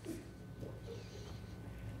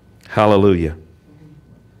 Hallelujah.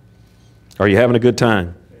 Are you having a good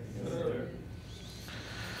time?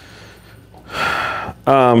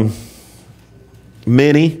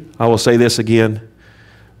 Many, I will say this again,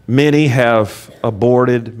 many have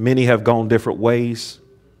aborted, many have gone different ways.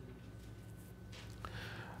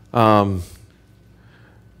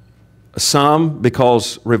 Some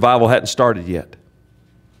because revival hadn't started yet.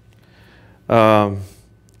 A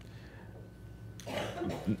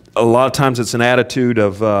lot of times it's an attitude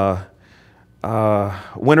of,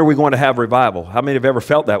 when are we going to have revival? How many have ever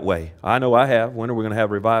felt that way? I know I have. When are we going to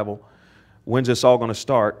have revival? When's this all going to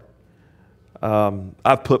start?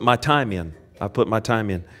 I've put my time in. I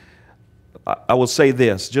will say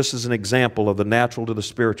this, just as an example of the natural to the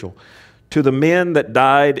spiritual. To the men that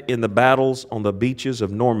died in the battles on the beaches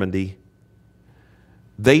of Normandy,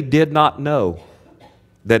 they did not know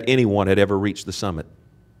that anyone had ever reached the summit.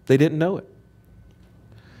 They didn't know it.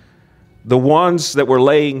 The ones that were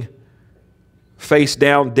laying face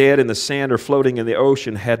down dead in the sand or floating in the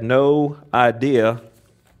ocean had no idea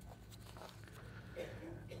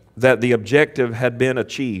that the objective had been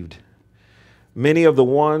achieved. Many of the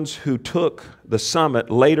ones who took the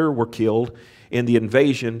summit later were killed in the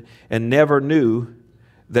invasion and never knew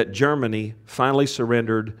that Germany finally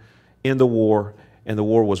surrendered in the war, and the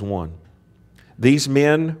war was won. These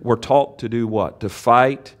men were taught to do what? To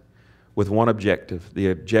fight with one objective.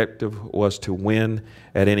 The objective was to win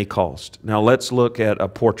at any cost. Now let's look at a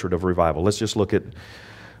portrait of revival. Let's just look at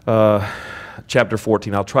chapter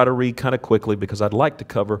 14. I'll try to read kind of quickly because I'd like to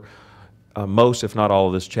cover most, if not all,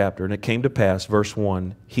 of this chapter. And it came to pass, verse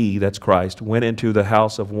 1, he, that's Christ, went into the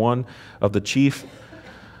house of one of the chief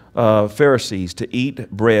Pharisees to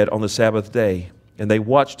eat bread on the Sabbath day. And they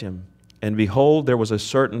watched him. And behold, there was a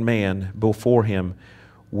certain man before him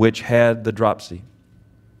which had the dropsy.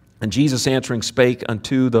 And Jesus answering spake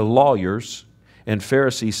unto the lawyers and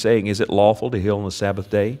Pharisees, saying, Is it lawful to heal on the Sabbath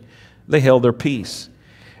day? They held their peace.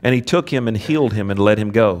 And he took him and healed him and let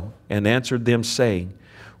him go, and answered them, saying,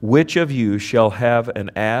 Which of you shall have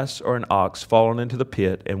an ass or an ox fallen into the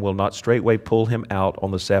pit, and will not straightway pull him out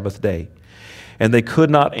on the Sabbath day? And they could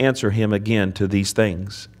not answer him again to these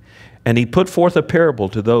things. And he put forth a parable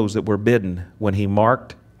to those that were bidden, when he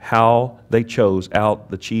marked how they chose out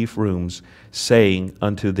the chief rooms, saying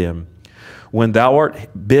unto them, When thou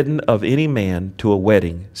art bidden of any man to a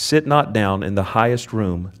wedding, sit not down in the highest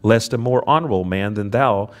room, lest a more honorable man than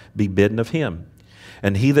thou be bidden of him.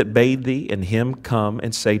 And he that bade thee and him come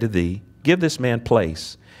and say to thee, Give this man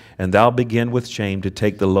place, and thou begin with shame to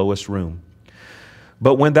take the lowest room.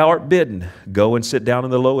 But when thou art bidden, go and sit down in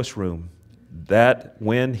the lowest room, that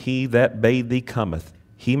when he that bade thee cometh,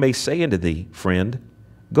 he may say unto thee, Friend,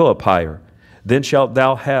 go up higher. Then shalt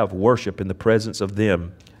thou have worship in the presence of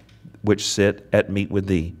them which sit at meat with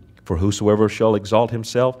thee. For whosoever shall exalt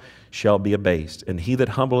himself shall be abased, and he that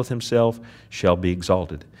humbleth himself shall be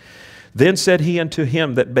exalted. Then said he unto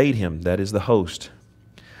him that bade him, that is the host,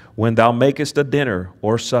 When thou makest a dinner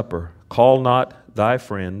or supper, call not thy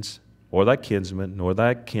friends, or thy kinsmen, nor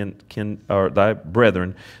thy thy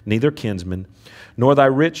brethren, neither kinsmen, nor thy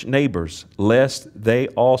rich neighbors, lest they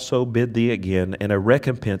also bid thee again, and a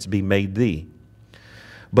recompense be made thee.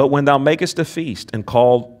 But when thou makest a feast, and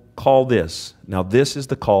call this. Now this is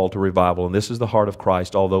the call to revival, and this is the heart of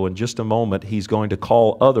Christ, although in just a moment he's going to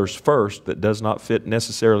call others first that does not fit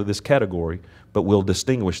necessarily this category, but will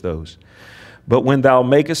distinguish those. But when thou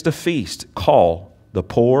makest a feast, call the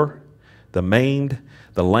poor, the maimed,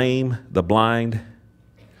 the lame, the blind,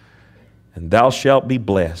 and thou shalt be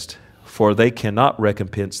blessed, for they cannot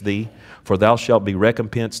recompense thee, for thou shalt be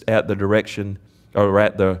recompensed at the direction, or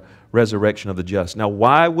at the resurrection of the just. Now,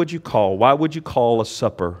 why would you call a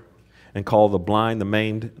supper and call the blind, the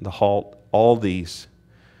maimed, the halt, all these?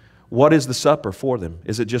 What is the supper for them?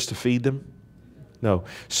 Is it just to feed them? No.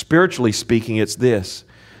 Spiritually speaking, it's this.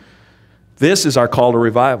 This is our call to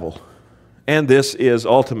revival. And this is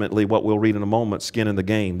ultimately what we'll read in a moment, skin in the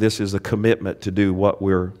game. This is a commitment to do what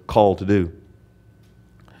we're called to do.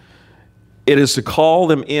 It is to call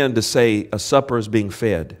them in to say a supper is being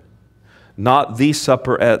fed. Not the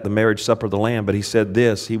supper at the marriage supper of the Lamb, but he said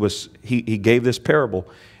this. He gave this parable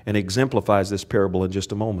and exemplifies this parable in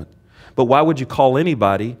just a moment. But why would you call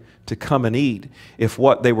anybody to come and eat if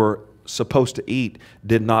what they were supposed to eat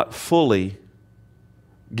did not fully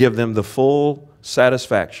give them the full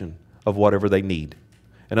satisfaction of whatever they need?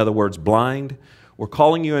 In other words, blind, we're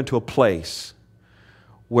calling you into a place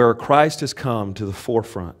where Christ has come to the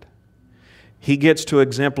forefront. He gets to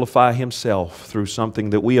exemplify himself through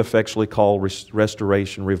something that we affectionately call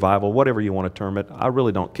restoration, revival, whatever you want to term it. I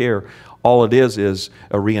really don't care. All it is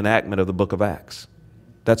a reenactment of the book of Acts.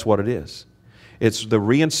 That's what it is. It's the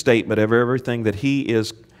reinstatement of everything that he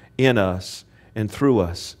is in us and through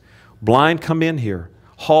us. Blind, come in here.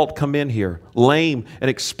 Halt, come in here. Lame,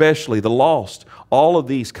 and especially the lost. All of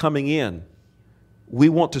these coming in. We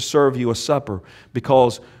want to serve you a supper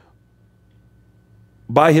because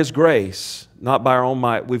by his grace, not by our own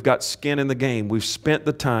might, we've got skin in the game. We've spent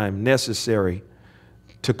the time necessary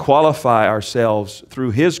to qualify ourselves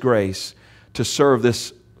through his grace to serve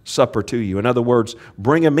this supper to you. In other words,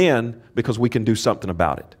 bring them in because we can do something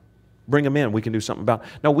about it. Bring them in, we can do something about it.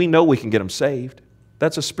 Now, we know we can get them saved.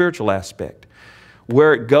 That's a spiritual aspect.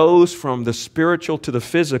 Where it goes from the spiritual to the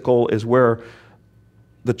physical is where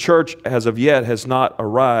the church, as of yet, has not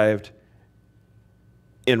arrived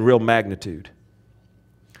in real magnitude.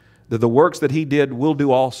 The works that he did will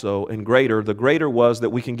do also, and greater. The greater was that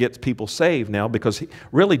we can get people saved now, because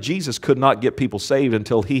really Jesus could not get people saved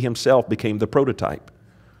until he himself became the prototype.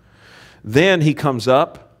 Then he comes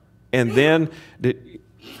up, and then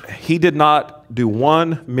he did not do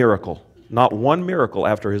one miracle, not one miracle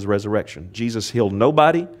after his resurrection. Jesus healed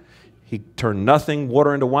nobody. He turned nothing,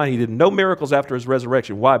 water into wine. He did no miracles after his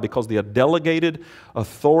resurrection. Why? Because the delegated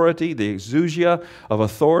authority, the exousia of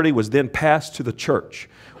authority was then passed to the church.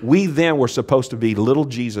 We then were supposed to be little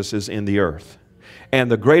Jesuses in the earth.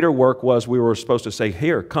 And the greater work was we were supposed to say,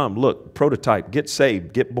 here, come, look, prototype, get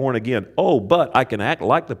saved, get born again. Oh, but I can act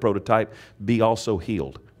like the prototype, be also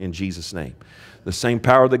healed in Jesus' name. The same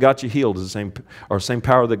power that got you healed is the same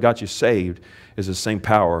power that got you saved is the same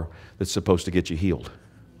power that's supposed to get you healed.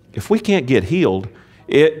 If we can't get healed,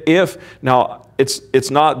 now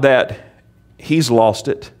it's not that he's lost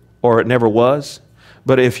it or it never was,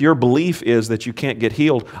 but if your belief is that you can't get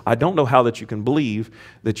healed, I don't know how that you can believe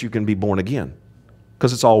that you can be born again.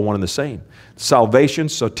 because it's all one and the same. Salvation,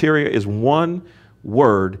 soteria, is one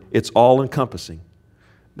word. It's all encompassing.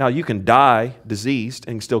 Now, you can die diseased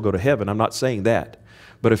and still go to heaven. I'm not saying that.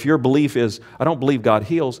 But if your belief is, I don't believe God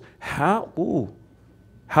heals, how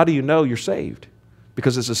do you know you're saved?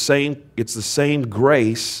 Because it's the same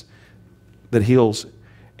grace that heals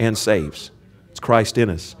and saves. It's Christ in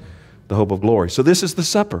us, the hope of glory. So this is the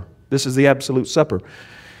supper. This is the absolute supper.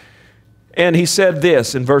 And he said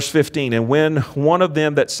this in verse 15, and when one of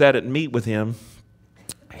them that sat at meat with him,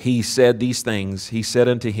 he said these things, he said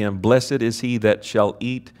unto him, Blessed is he that shall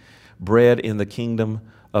eat bread in the kingdom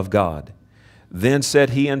of God. Then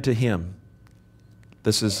said he unto him,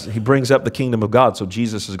 he brings up the kingdom of God, so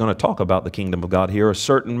Jesus is going to talk about the kingdom of God here. A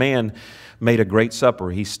certain man made a great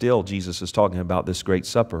supper. Jesus is talking about this great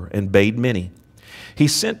supper, and bade many. He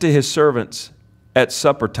sent to his servants at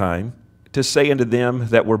supper time to say unto them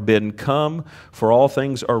that were bidden, Come, for all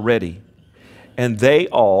things are ready. And they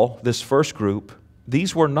all, this first group,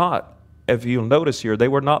 these were not, if you'll notice here, they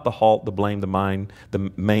were not the halt, the lame,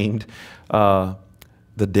 the maimed, the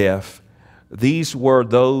deaf. These were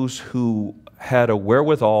those who had a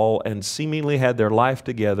wherewithal and seemingly had their life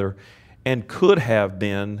together and could have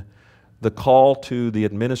been the call to the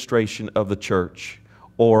administration of the church,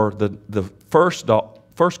 or the first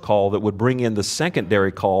call that would bring in the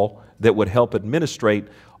secondary call that would help administrate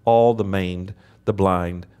all the maimed, the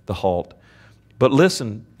blind, the halt. But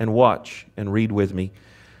listen and watch and read with me.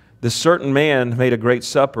 This certain man made a great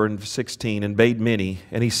supper in 16 and bade many,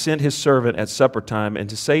 and he sent his servant at supper time and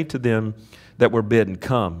to say to them that were bidden,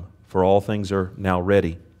 Come, for all things are now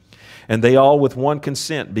ready. And they all with one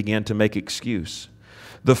consent began to make excuse.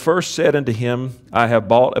 The first said unto him, I have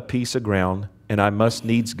bought a piece of ground, and I must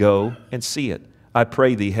needs go and see it. I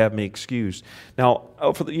pray thee, have me excused. Now,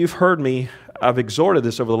 you've heard me, I've exhorted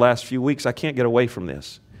this over the last few weeks. I can't get away from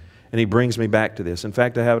this. And he brings me back to this. In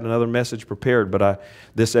fact, I have another message prepared, but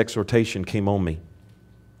this exhortation came on me.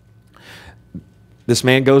 This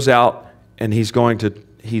man goes out, and he's going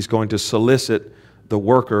to solicit the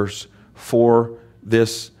workers for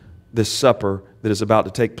this supper that is about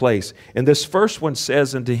to take place. And this first one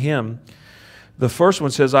says unto him, the first one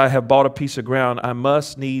says, I have bought a piece of ground. I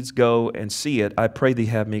must needs go and see it. I pray thee,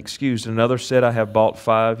 have me excused. And another said, I have bought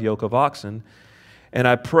 5 yoke of oxen. And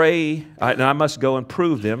I must go and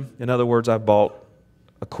prove them. In other words, I've bought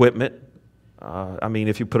equipment.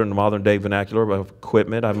 If you put it in the modern day vernacular of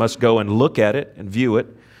equipment, I must go and look at it and view it.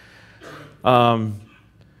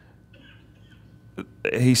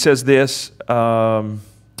 He says this, another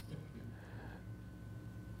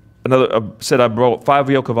said, I brought 5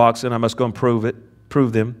 yoke of oxen, I must go and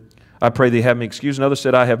prove them. I pray thee, have me excused. Another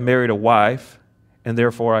said, I have married a wife, and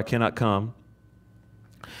therefore I cannot come.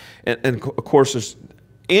 And of course, there's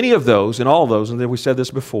any of those and all those, and then we said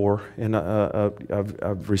this before, and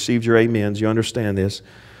I've received your amens, you understand this.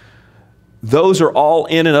 Those are all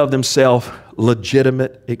in and of themselves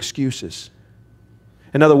legitimate excuses.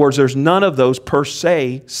 In other words, there's none of those per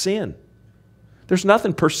se sin. There's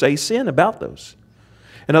nothing per se sin about those.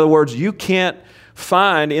 In other words, you can't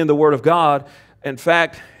find in the Word of God, in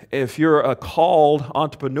fact, if you're a called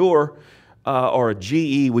entrepreneur, or a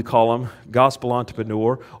GE, we call them, gospel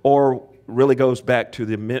entrepreneur, or really goes back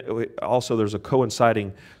to also there's a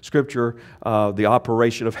coinciding scripture, the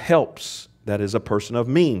operation of helps, that is a person of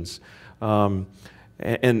means.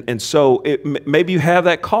 And so maybe you have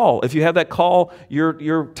that call. If you have that call,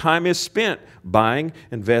 your time is spent buying,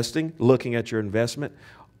 investing, looking at your investment.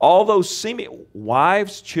 All those seeming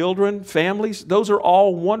wives, children, families, those are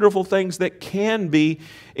all wonderful things that can be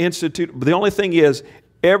instituted. But the only thing is,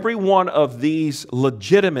 every one of these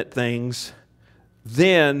legitimate things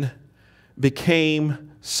then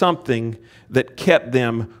became something that kept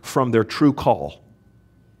them from their true call.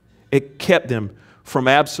 It kept them from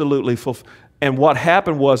absolutely fulfilling. And what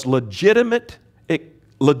happened was legitimate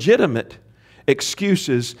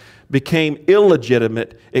excuses became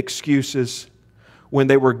illegitimate excuses when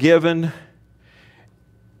they were given,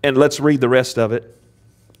 and let's read the rest of it,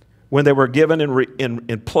 when they were given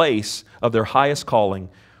in place of their highest calling,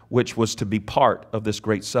 which was to be part of this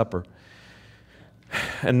great supper.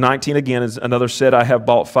 And 19 again, is another said, I have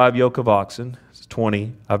bought 5 yoke of oxen.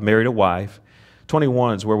 20, I've married a wife.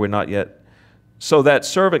 21 is where we're not yet. So that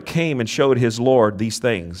servant came and showed his Lord these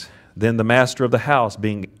things. Then the master of the house,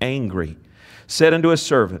 being angry, said unto his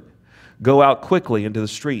servant, Go out quickly into the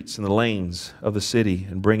streets and the lanes of the city,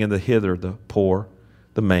 and bring in hither the poor,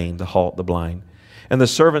 the maimed, the halt, the blind. And the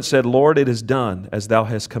servant said, Lord, it is done as thou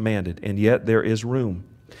hast commanded, and yet there is room.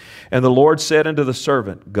 And the Lord said unto the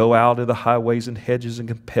servant, Go out into the highways and hedges and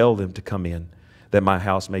compel them to come in, that my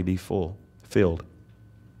house may be filled.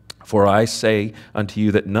 For I say unto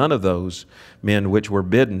you that none of those men which were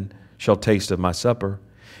bidden shall taste of my supper.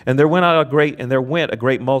 And there went a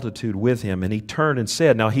great multitude with him, and he turned and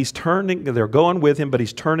said," now he's turning, they're going with him, but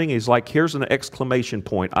he's turning, he's like, here's an exclamation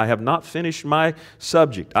point. I have not finished my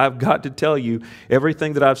subject. I've got to tell you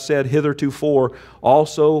everything that I've said hitherto.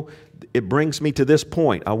 Also, it brings me to this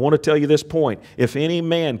point. I want to tell you this point. If any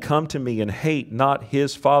man come to me and hate not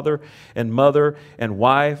his father and mother and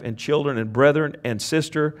wife and children and brethren and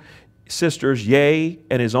sisters, yea,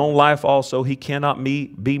 and his own life also, he cannot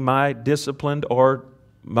be my disciplined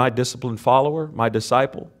follower, my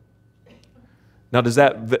disciple. Now, does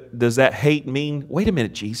that hate mean, wait a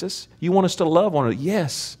minute, Jesus, you want us to love one another?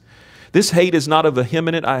 Yes. This hate is not a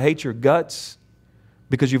vehement, I hate your guts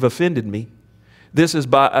because you've offended me. This is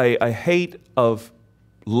by a hate of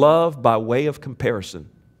love by way of comparison.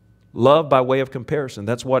 Love by way of comparison.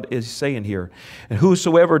 That's what is saying here. And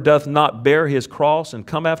whosoever doth not bear his cross and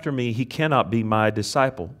come after me, he cannot be my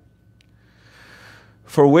disciple.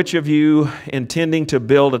 For which of you, intending to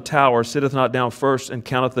build a tower, sitteth not down first and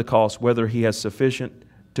counteth the cost, whether he has sufficient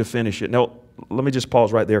to finish it? Now, let me just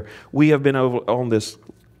pause right there. We have been over on this.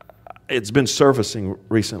 It's been surfacing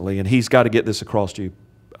recently, and he's got to get this across to you.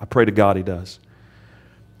 I pray to God he does.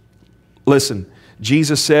 Listen,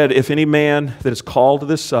 Jesus said, if any man that is called to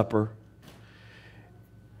this supper,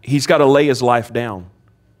 he's got to lay his life down.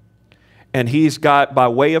 And he's got, by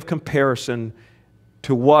way of comparison,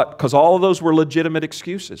 to what? Because all of those were legitimate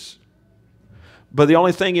excuses. But the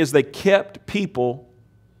only thing is they kept people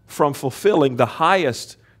from fulfilling the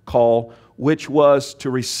highest call, which was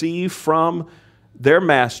to receive from their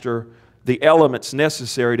master the elements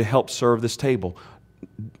necessary to help serve this table.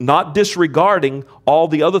 Not disregarding all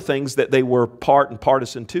the other things that they were part and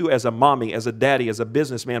partisan to as a mommy, as a daddy, as a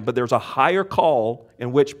businessman. But there's a higher call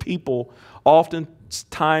in which people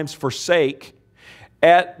oftentimes forsake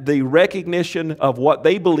at the recognition of what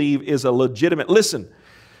they believe is a legitimate. Listen,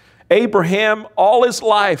 Abraham all his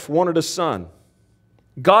life wanted a son.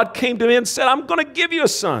 God came to him and said, I'm going to give you a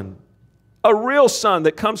son. A real son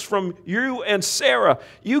that comes from you and Sarah.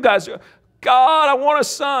 You guys, God, I want a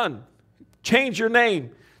son. Change your name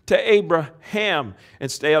to Abraham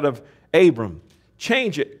instead of Abram.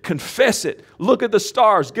 Change it. Confess it. Look at the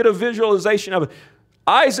stars. Get a visualization of it.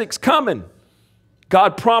 Isaac's coming.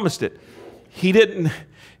 God promised it. He didn't.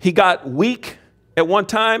 He got weak at one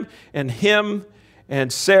time, and him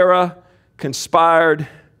and Sarah conspired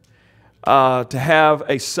to have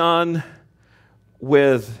a son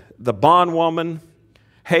with the bondwoman,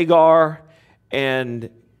 Hagar, and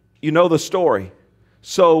you know the story.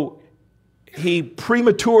 So he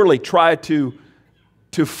prematurely tried to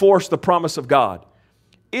force the promise of God.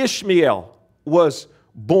 Ishmael was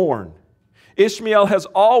born. Ishmael has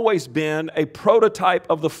always been a prototype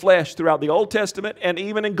of the flesh throughout the Old Testament and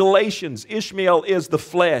even in Galatians. Ishmael is the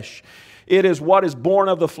flesh. It is what is born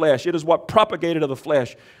of the flesh. It is what propagated of the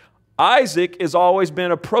flesh. Isaac has always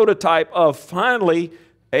been a prototype of finally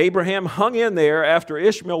Abraham hung in there after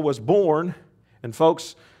Ishmael was born. And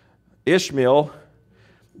folks, Ishmael,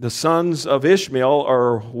 the sons of Ishmael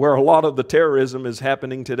are where a lot of the terrorism is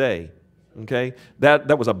happening today. Okay?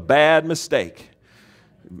 That was a bad mistake.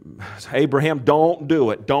 Abraham, don't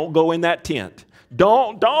do it. Don't go in that tent.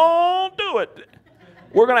 Don't do it.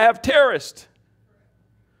 We're going to have terrorists.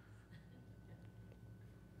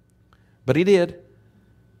 But he did.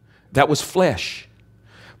 That was flesh.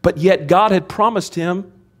 But yet God had promised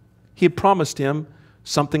him, he had promised him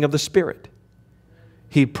something of the Spirit.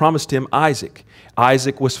 He promised him Isaac.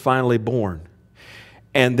 Isaac was finally born.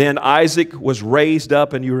 And then Isaac was raised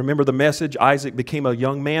up, and you remember the message, Isaac became a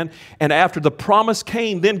young man. And after the promise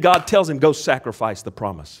came, then God tells him, go sacrifice the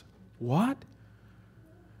promise. What?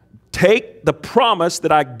 Take the promise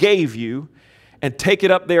that I gave you and take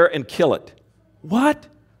it up there and kill it. What?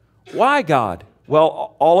 Why, God?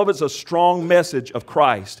 Well, all of it's a strong message of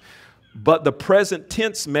Christ. But the present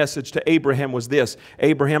tense message to Abraham was this: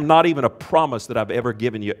 Abraham, not even a promise that I've ever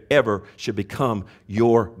given you ever should become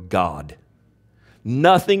your God.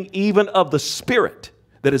 Nothing even of the Spirit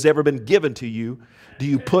that has ever been given to you do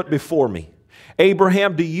you put before me.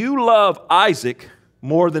 Abraham, do you love Isaac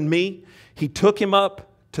more than me? He took him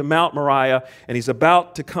up to Mount Moriah, and he's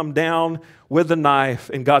about to come down with the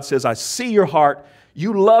knife, and God says, I see your heart.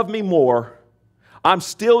 You love me more. I'm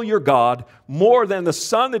still your God. More than the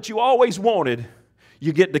son that you always wanted,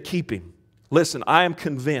 you get to keep him. Listen, I am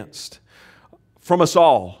convinced from us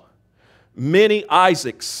all, many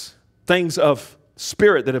Isaacs, things of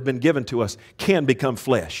spirit that have been given to us, can become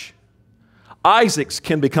flesh. Isaacs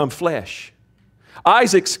can become flesh.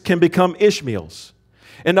 Isaacs can become Ishmaels.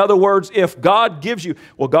 In other words, if God gives you,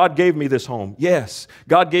 well, God gave me this home. Yes.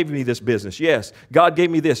 God gave me this business. Yes. God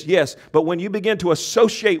gave me this. Yes. But when you begin to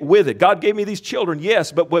associate with it, God gave me these children.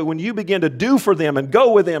 Yes. But when you begin to do for them and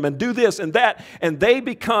go with them and do this and that, and they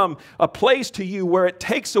become a place to you where it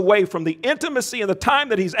takes away from the intimacy and the time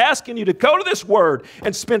that He's asking you to go to this Word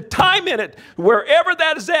and spend time in it, wherever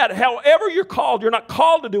that is at, however you're called. You're not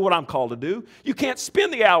called to do what I'm called to do. You can't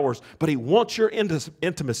spend the hours, but He wants your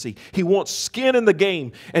intimacy. He wants skin in the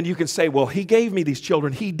game. And you can say, well, He gave me these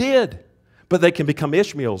children. He did. But they can become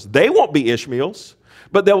Ishmaels. They won't be Ishmaels,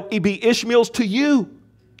 but they'll be Ishmaels to you.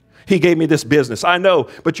 He gave me this business. I know,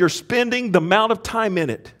 but you're spending the amount of time in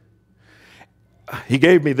it. He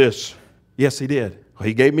gave me this. Yes, He did.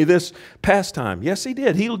 He gave me this pastime. Yes, He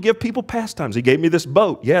did. He'll give people pastimes. He gave me this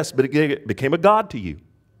boat. Yes, but it became a god to you.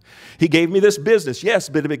 He gave me this business. Yes,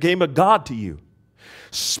 but it became a god to you.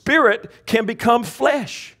 Spirit can become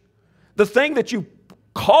flesh. The thing that you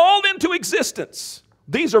called into existence.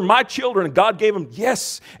 These are my children, and God gave them,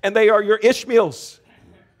 yes, and they are your Ishmaels.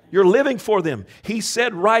 You're living for them. He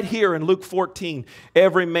said right here in Luke 14,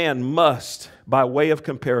 every man must, by way of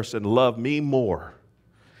comparison, love me more.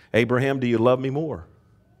 Abraham, do you love me more?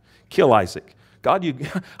 Kill Isaac. God,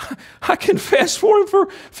 I confessed for him for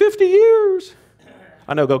 50 years.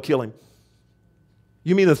 I know, go kill him.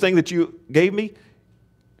 You mean the thing that you gave me?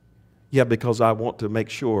 Yeah, because I want to make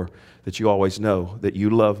sure that you always know that you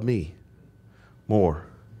love me more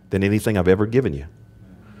than anything I've ever given you.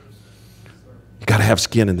 You got to have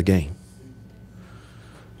skin in the game.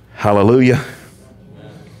 Hallelujah.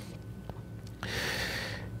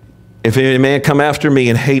 If any man come after me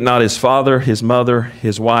and hate not his father, his mother,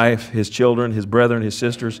 his wife, his children, his brethren, his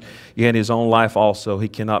sisters, yet his own life also, he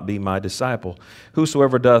cannot be my disciple.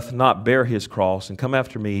 Whosoever doth not bear his cross and come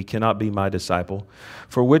after me, he cannot be my disciple.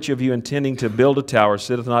 For which of you intending to build a tower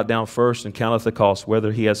sitteth not down first and counteth the cost,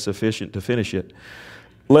 whether he has sufficient to finish it?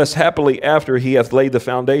 Lest happily after he hath laid the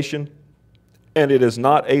foundation, and he is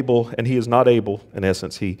not able, in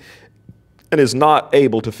essence, and is not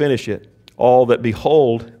able to finish it, all that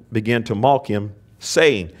behold began to mock him,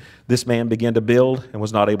 saying, this man began to build and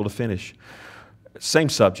was not able to finish. Same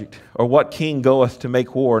subject. Or what king goeth to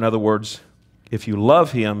make war? In other words, if you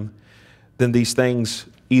love him, then these things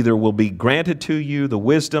either will be granted to you, the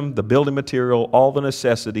wisdom, the building material, all the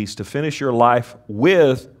necessities to finish your life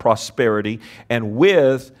with prosperity and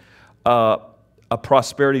with a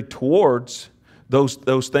prosperity towards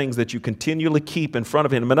those things that you continually keep in front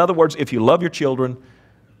of him. In other words, if you love your children,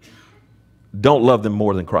 don't love them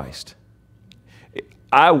more than Christ.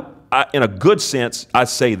 I, in a good sense, I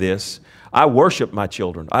say this. I worship my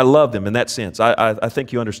children. I love them in that sense. I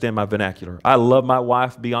think you understand my vernacular. I love my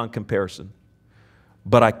wife beyond comparison.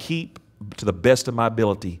 But I keep, to the best of my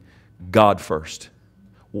ability, God first.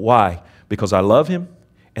 Why? Because I love Him.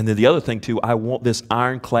 And then the other thing, too, I want this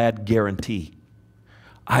ironclad guarantee.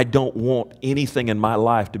 I don't want anything in my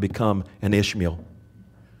life to become an Ishmael.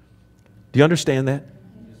 Do you understand that?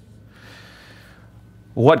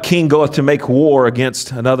 What king goeth to make war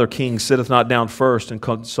against another king sitteth not down first and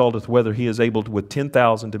consulteth whether he is able with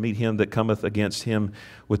 10,000 to meet him that cometh against him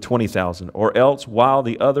with 20,000? Or else, while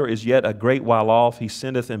the other is yet a great while off, he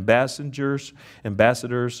sendeth ambassadors, and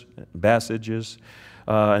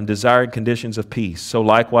desired conditions of peace. So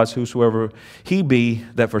likewise, whosoever he be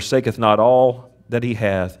that forsaketh not all that he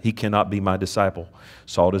hath, he cannot be my disciple.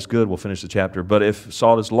 Salt is good. We'll finish the chapter. But if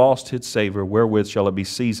salt is lost its savor, wherewith shall it be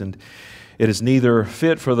seasoned? It is neither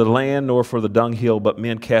fit for the land nor for the dunghill, but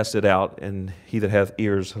men cast it out, and he that hath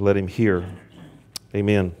ears, let him hear.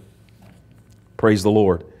 Amen. Praise the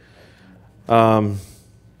Lord.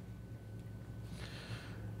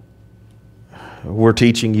 We're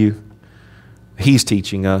teaching you, He's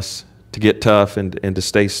teaching us to get tough and to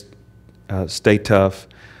stay tough.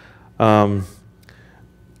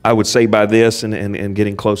 I would say by this, and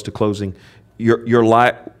getting close to closing, your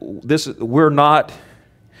life.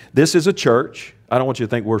 This is a church. I don't want you to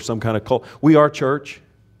think we're some kind of cult. We are church,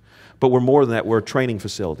 but we're more than that. We're a training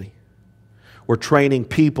facility. We're training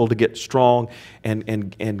people to get strong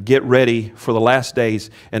and get ready for the last days,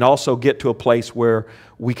 and also get to a place where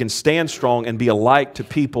we can stand strong and be a light to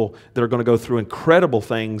people that are going to go through incredible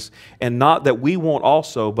things. And not that we won't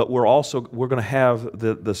also, but we're going to have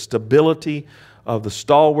the stability of the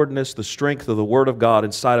stalwartness, the strength of the Word of God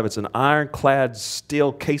inside of it. It's an ironclad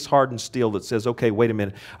steel, case-hardened steel that says, okay, wait a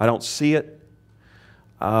minute, I don't see it.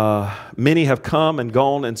 Many have come and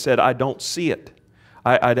gone and said, I don't see it.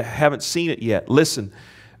 I haven't seen it yet. Listen,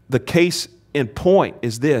 the case in point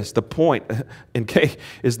is this. The point in case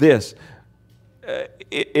is this.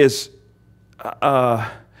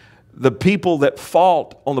 The people that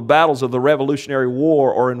fought on the battles of the Revolutionary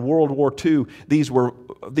War or in World War II, these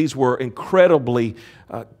were incredibly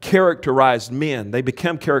characterized men. They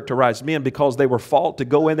became characterized men because they were fought to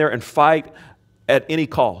go in there and fight at any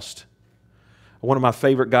cost. One of my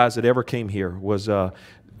favorite guys that ever came here was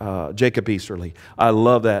Jacob Easterly. I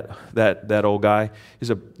love that old guy.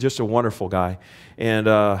 He's just a wonderful guy. And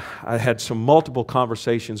I had some multiple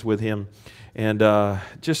conversations with him. And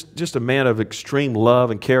just a man of extreme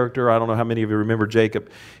love and character. I don't know how many of you remember Jacob.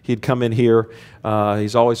 He'd come in here.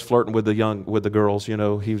 He's always flirting with the girls. You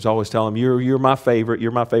know, he was always telling them, "You're my favorite.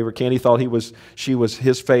 You're my favorite." Candy thought she was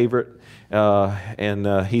his favorite,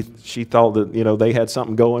 and she thought that they had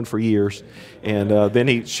something going for years. And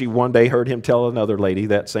then she one day heard him tell another lady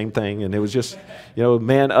that same thing, and it was just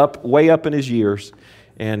man way up in his years.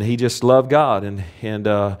 And he just loved God, and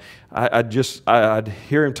I'd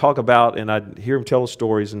hear him talk about, and I'd hear him tell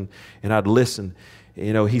stories, and I'd listen.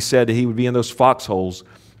 He said that he would be in those foxholes,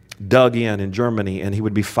 dug in Germany, and he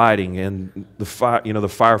would be fighting, and the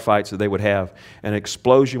firefights that they would have, an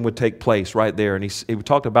explosion would take place right there. And he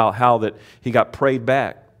talked about how that he got prayed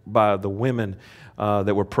back by the women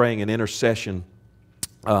that were praying in intercession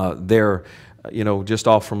there, just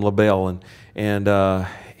off from LaBelle, and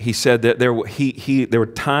he said that there were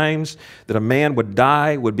times that a man would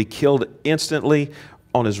die, would be killed instantly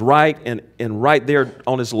on his right and right there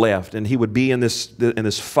on his left, and he would be in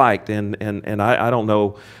this fight. And I don't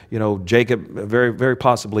know, Jacob very, very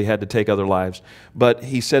possibly had to take other lives, but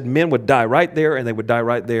he said men would die right there, and they would die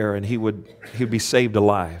right there, and he would be saved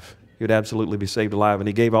alive. He would absolutely be saved alive, and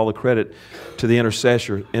he gave all the credit to the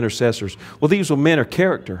intercessors. Well, these were men of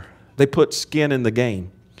character. They put skin in the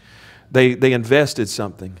game. They invested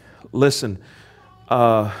something. Listen,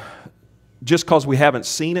 just because we haven't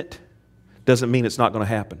seen it doesn't mean it's not going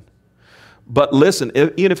to happen. But listen,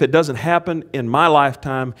 even if it doesn't happen in my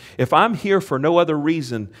lifetime, if I'm here for no other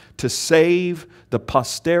reason to save the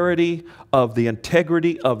posterity of the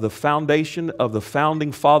integrity of the foundation of the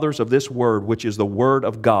founding fathers of this word, which is the Word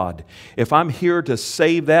of God, if I'm here to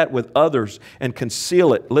save that with others and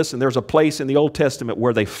conceal it, listen, there's a place in the Old Testament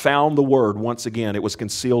where they found the Word once again. It was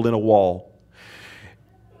concealed in a wall.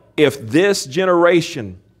 If this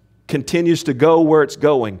generation continues to go where it's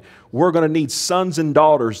going, we're going to need sons and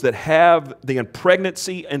daughters that have the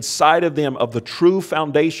impregnancy inside of them of the true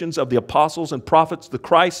foundations of the apostles and prophets, the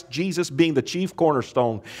Christ Jesus being the chief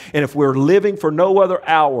cornerstone. And if we're living for no other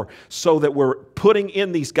hour, so that we're putting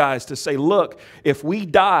in these guys to say, look, if we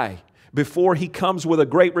die before He comes with a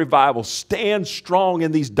great revival, stand strong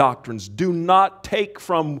in these doctrines. Do not take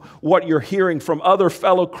from what you're hearing from other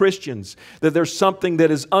fellow Christians that there's something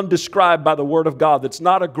that is undescribed by the Word of God, that's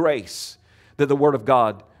not a grace that the Word of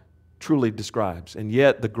God truly describes. And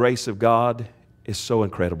yet the grace of God is so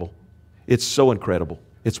incredible. It's so incredible.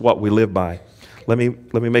 It's what we live by. Let me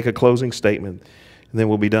make a closing statement, and then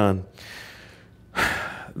we'll be done.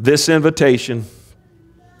 This invitation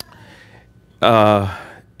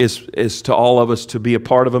is to all of us to be a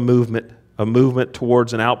part of a movement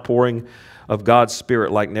towards an outpouring of God's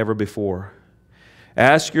Spirit like never before.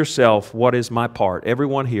 Ask yourself, what is my part?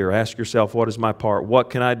 Everyone here, ask yourself, what is my part? What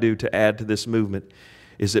can I do to add to this movement?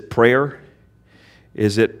 Is it prayer?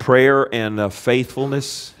 Is it prayer and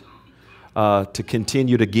faithfulness to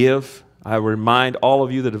continue to give? I remind all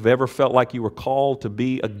of you that have ever felt like you were called to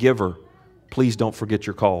be a giver, please don't forget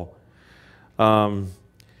your call.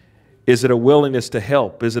 Is it a willingness to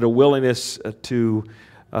help? Is it a willingness to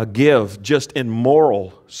give just in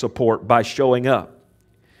moral support by showing up?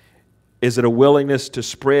 Is it a willingness to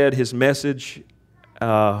spread His message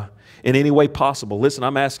in any way possible? Listen,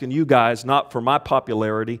 I'm asking you guys, not for my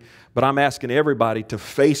popularity, but I'm asking everybody to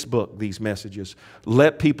Facebook these messages.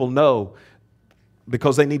 Let people know,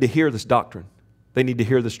 because they need to hear this doctrine. They need to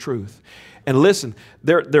hear this truth. And listen,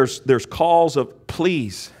 there's calls of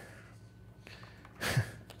please.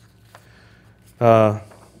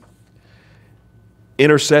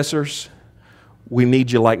 Intercessors, we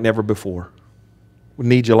need you like never before. We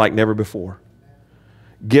need you like never before.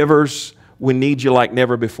 Givers, we need you like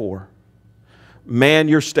never before. Man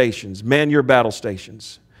your stations, man your battle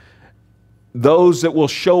stations. Those that will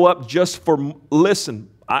show up just for, listen,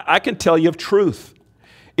 I can tell you of truth.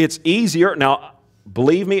 It's easier. Now,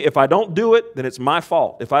 believe me, if I don't do it, then it's my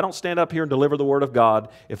fault. If I don't stand up here and deliver the Word of God,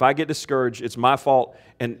 if I get discouraged, it's my fault,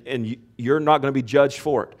 and you're not going to be judged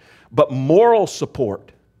for it. But moral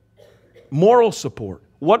support.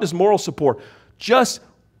 What is moral support? Just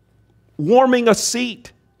warming a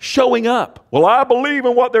seat, showing up. Well, I believe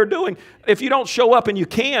in what they're doing. If you don't show up and you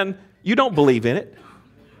don't believe in it.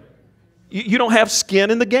 You don't have skin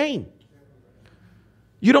in the game.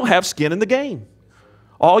 You don't have skin in the game.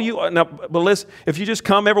 All you, now, but listen, if you just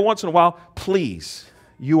come every once in a while, please,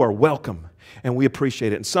 you are welcome. And we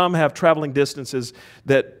appreciate it. And some have traveling distances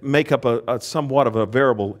that make up a somewhat of a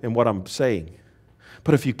variable in what I'm saying.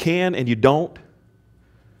 But if you can and you don't,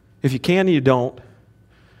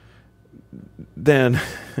 then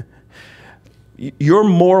your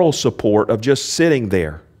moral support of just sitting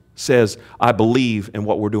there says, I believe in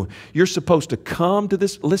what we're doing. You're supposed to come to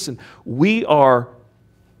this. Listen, we are,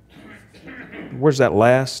 where's that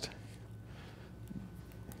last?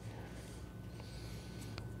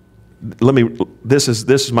 This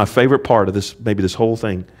is my favorite part of this, maybe this whole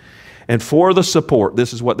thing. And for the support,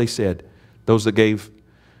 this is what they said, those that gave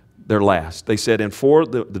their last. They said, and for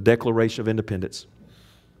the Declaration of Independence,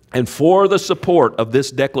 and for the support of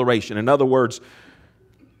this declaration, in other words,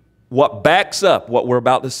 what backs up what we're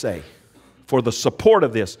about to say, for the support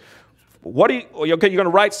of this. Okay, you're going to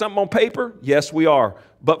write something on paper? Yes, we are.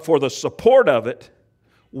 But for the support of it,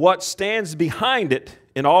 what stands behind it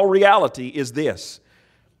in all reality is this.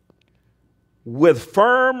 With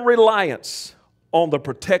firm reliance on the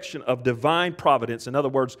protection of divine providence. In other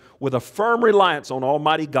words, with a firm reliance on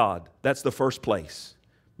Almighty God. That's the first place.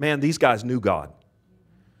 Man, these guys knew God.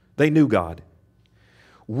 They knew God.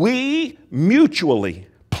 We mutually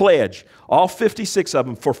pledge, all 56 of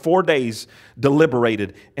them for 4 days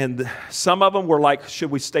deliberated. And some of them were like, should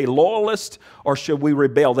we stay loyalist or should we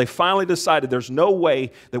rebel? They finally decided there's no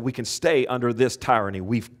way that we can stay under this tyranny.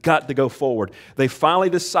 We've got to go forward. They finally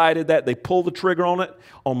decided that. They pulled the trigger on it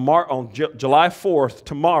on July 4th,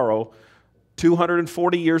 tomorrow,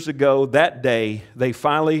 240 years ago, that day, they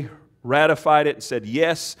finally ratified it and said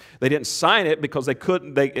yes. They didn't sign it because they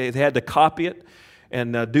couldn't. They had to copy it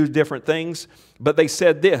and do different things. But they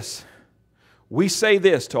said this, we say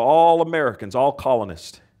this to all Americans, all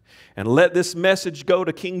colonists, and let this message go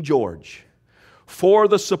to King George. For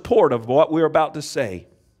the support of what we're about to say,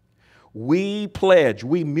 we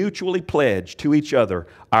mutually pledge to each other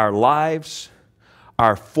our lives,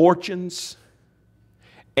 our fortunes,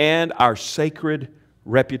 and our sacred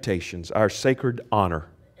reputations, our sacred honor.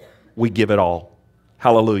 We give it all.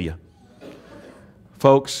 Hallelujah.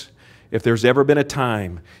 Folks, if there's ever been a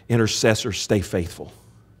time, intercessors, stay faithful.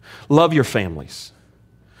 Love your families.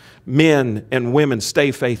 Men and women,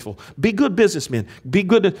 stay faithful. Be good businessmen. Be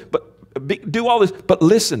good, do all this. But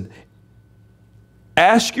listen,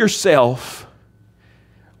 ask yourself,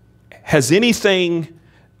 has anything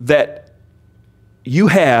that you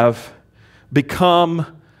have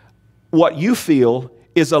become what you feel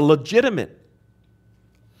is a legitimate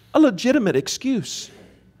excuse?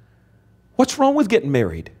 What's wrong with getting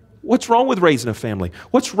married? What's wrong with raising a family?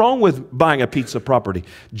 What's wrong with buying a piece of property?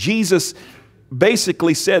 Jesus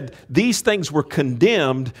basically said these things were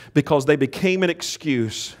condemned because they became an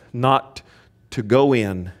excuse not to go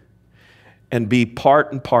in and be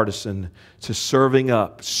part and partisan to serving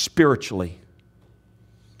up spiritually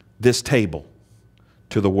this table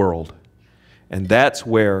to the world. And that's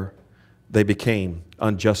where they became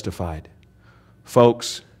unjustified.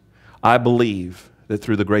 Folks, I believe that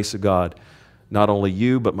through the grace of God, not only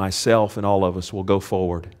you, but myself and all of us will go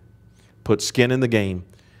forward, put skin in the game,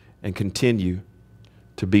 and continue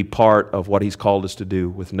to be part of what He's called us to do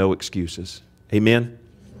with no excuses. Amen?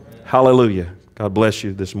 Amen. Hallelujah. God bless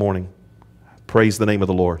you this morning. Praise the name of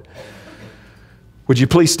the Lord. Would you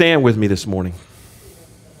please stand with me this morning?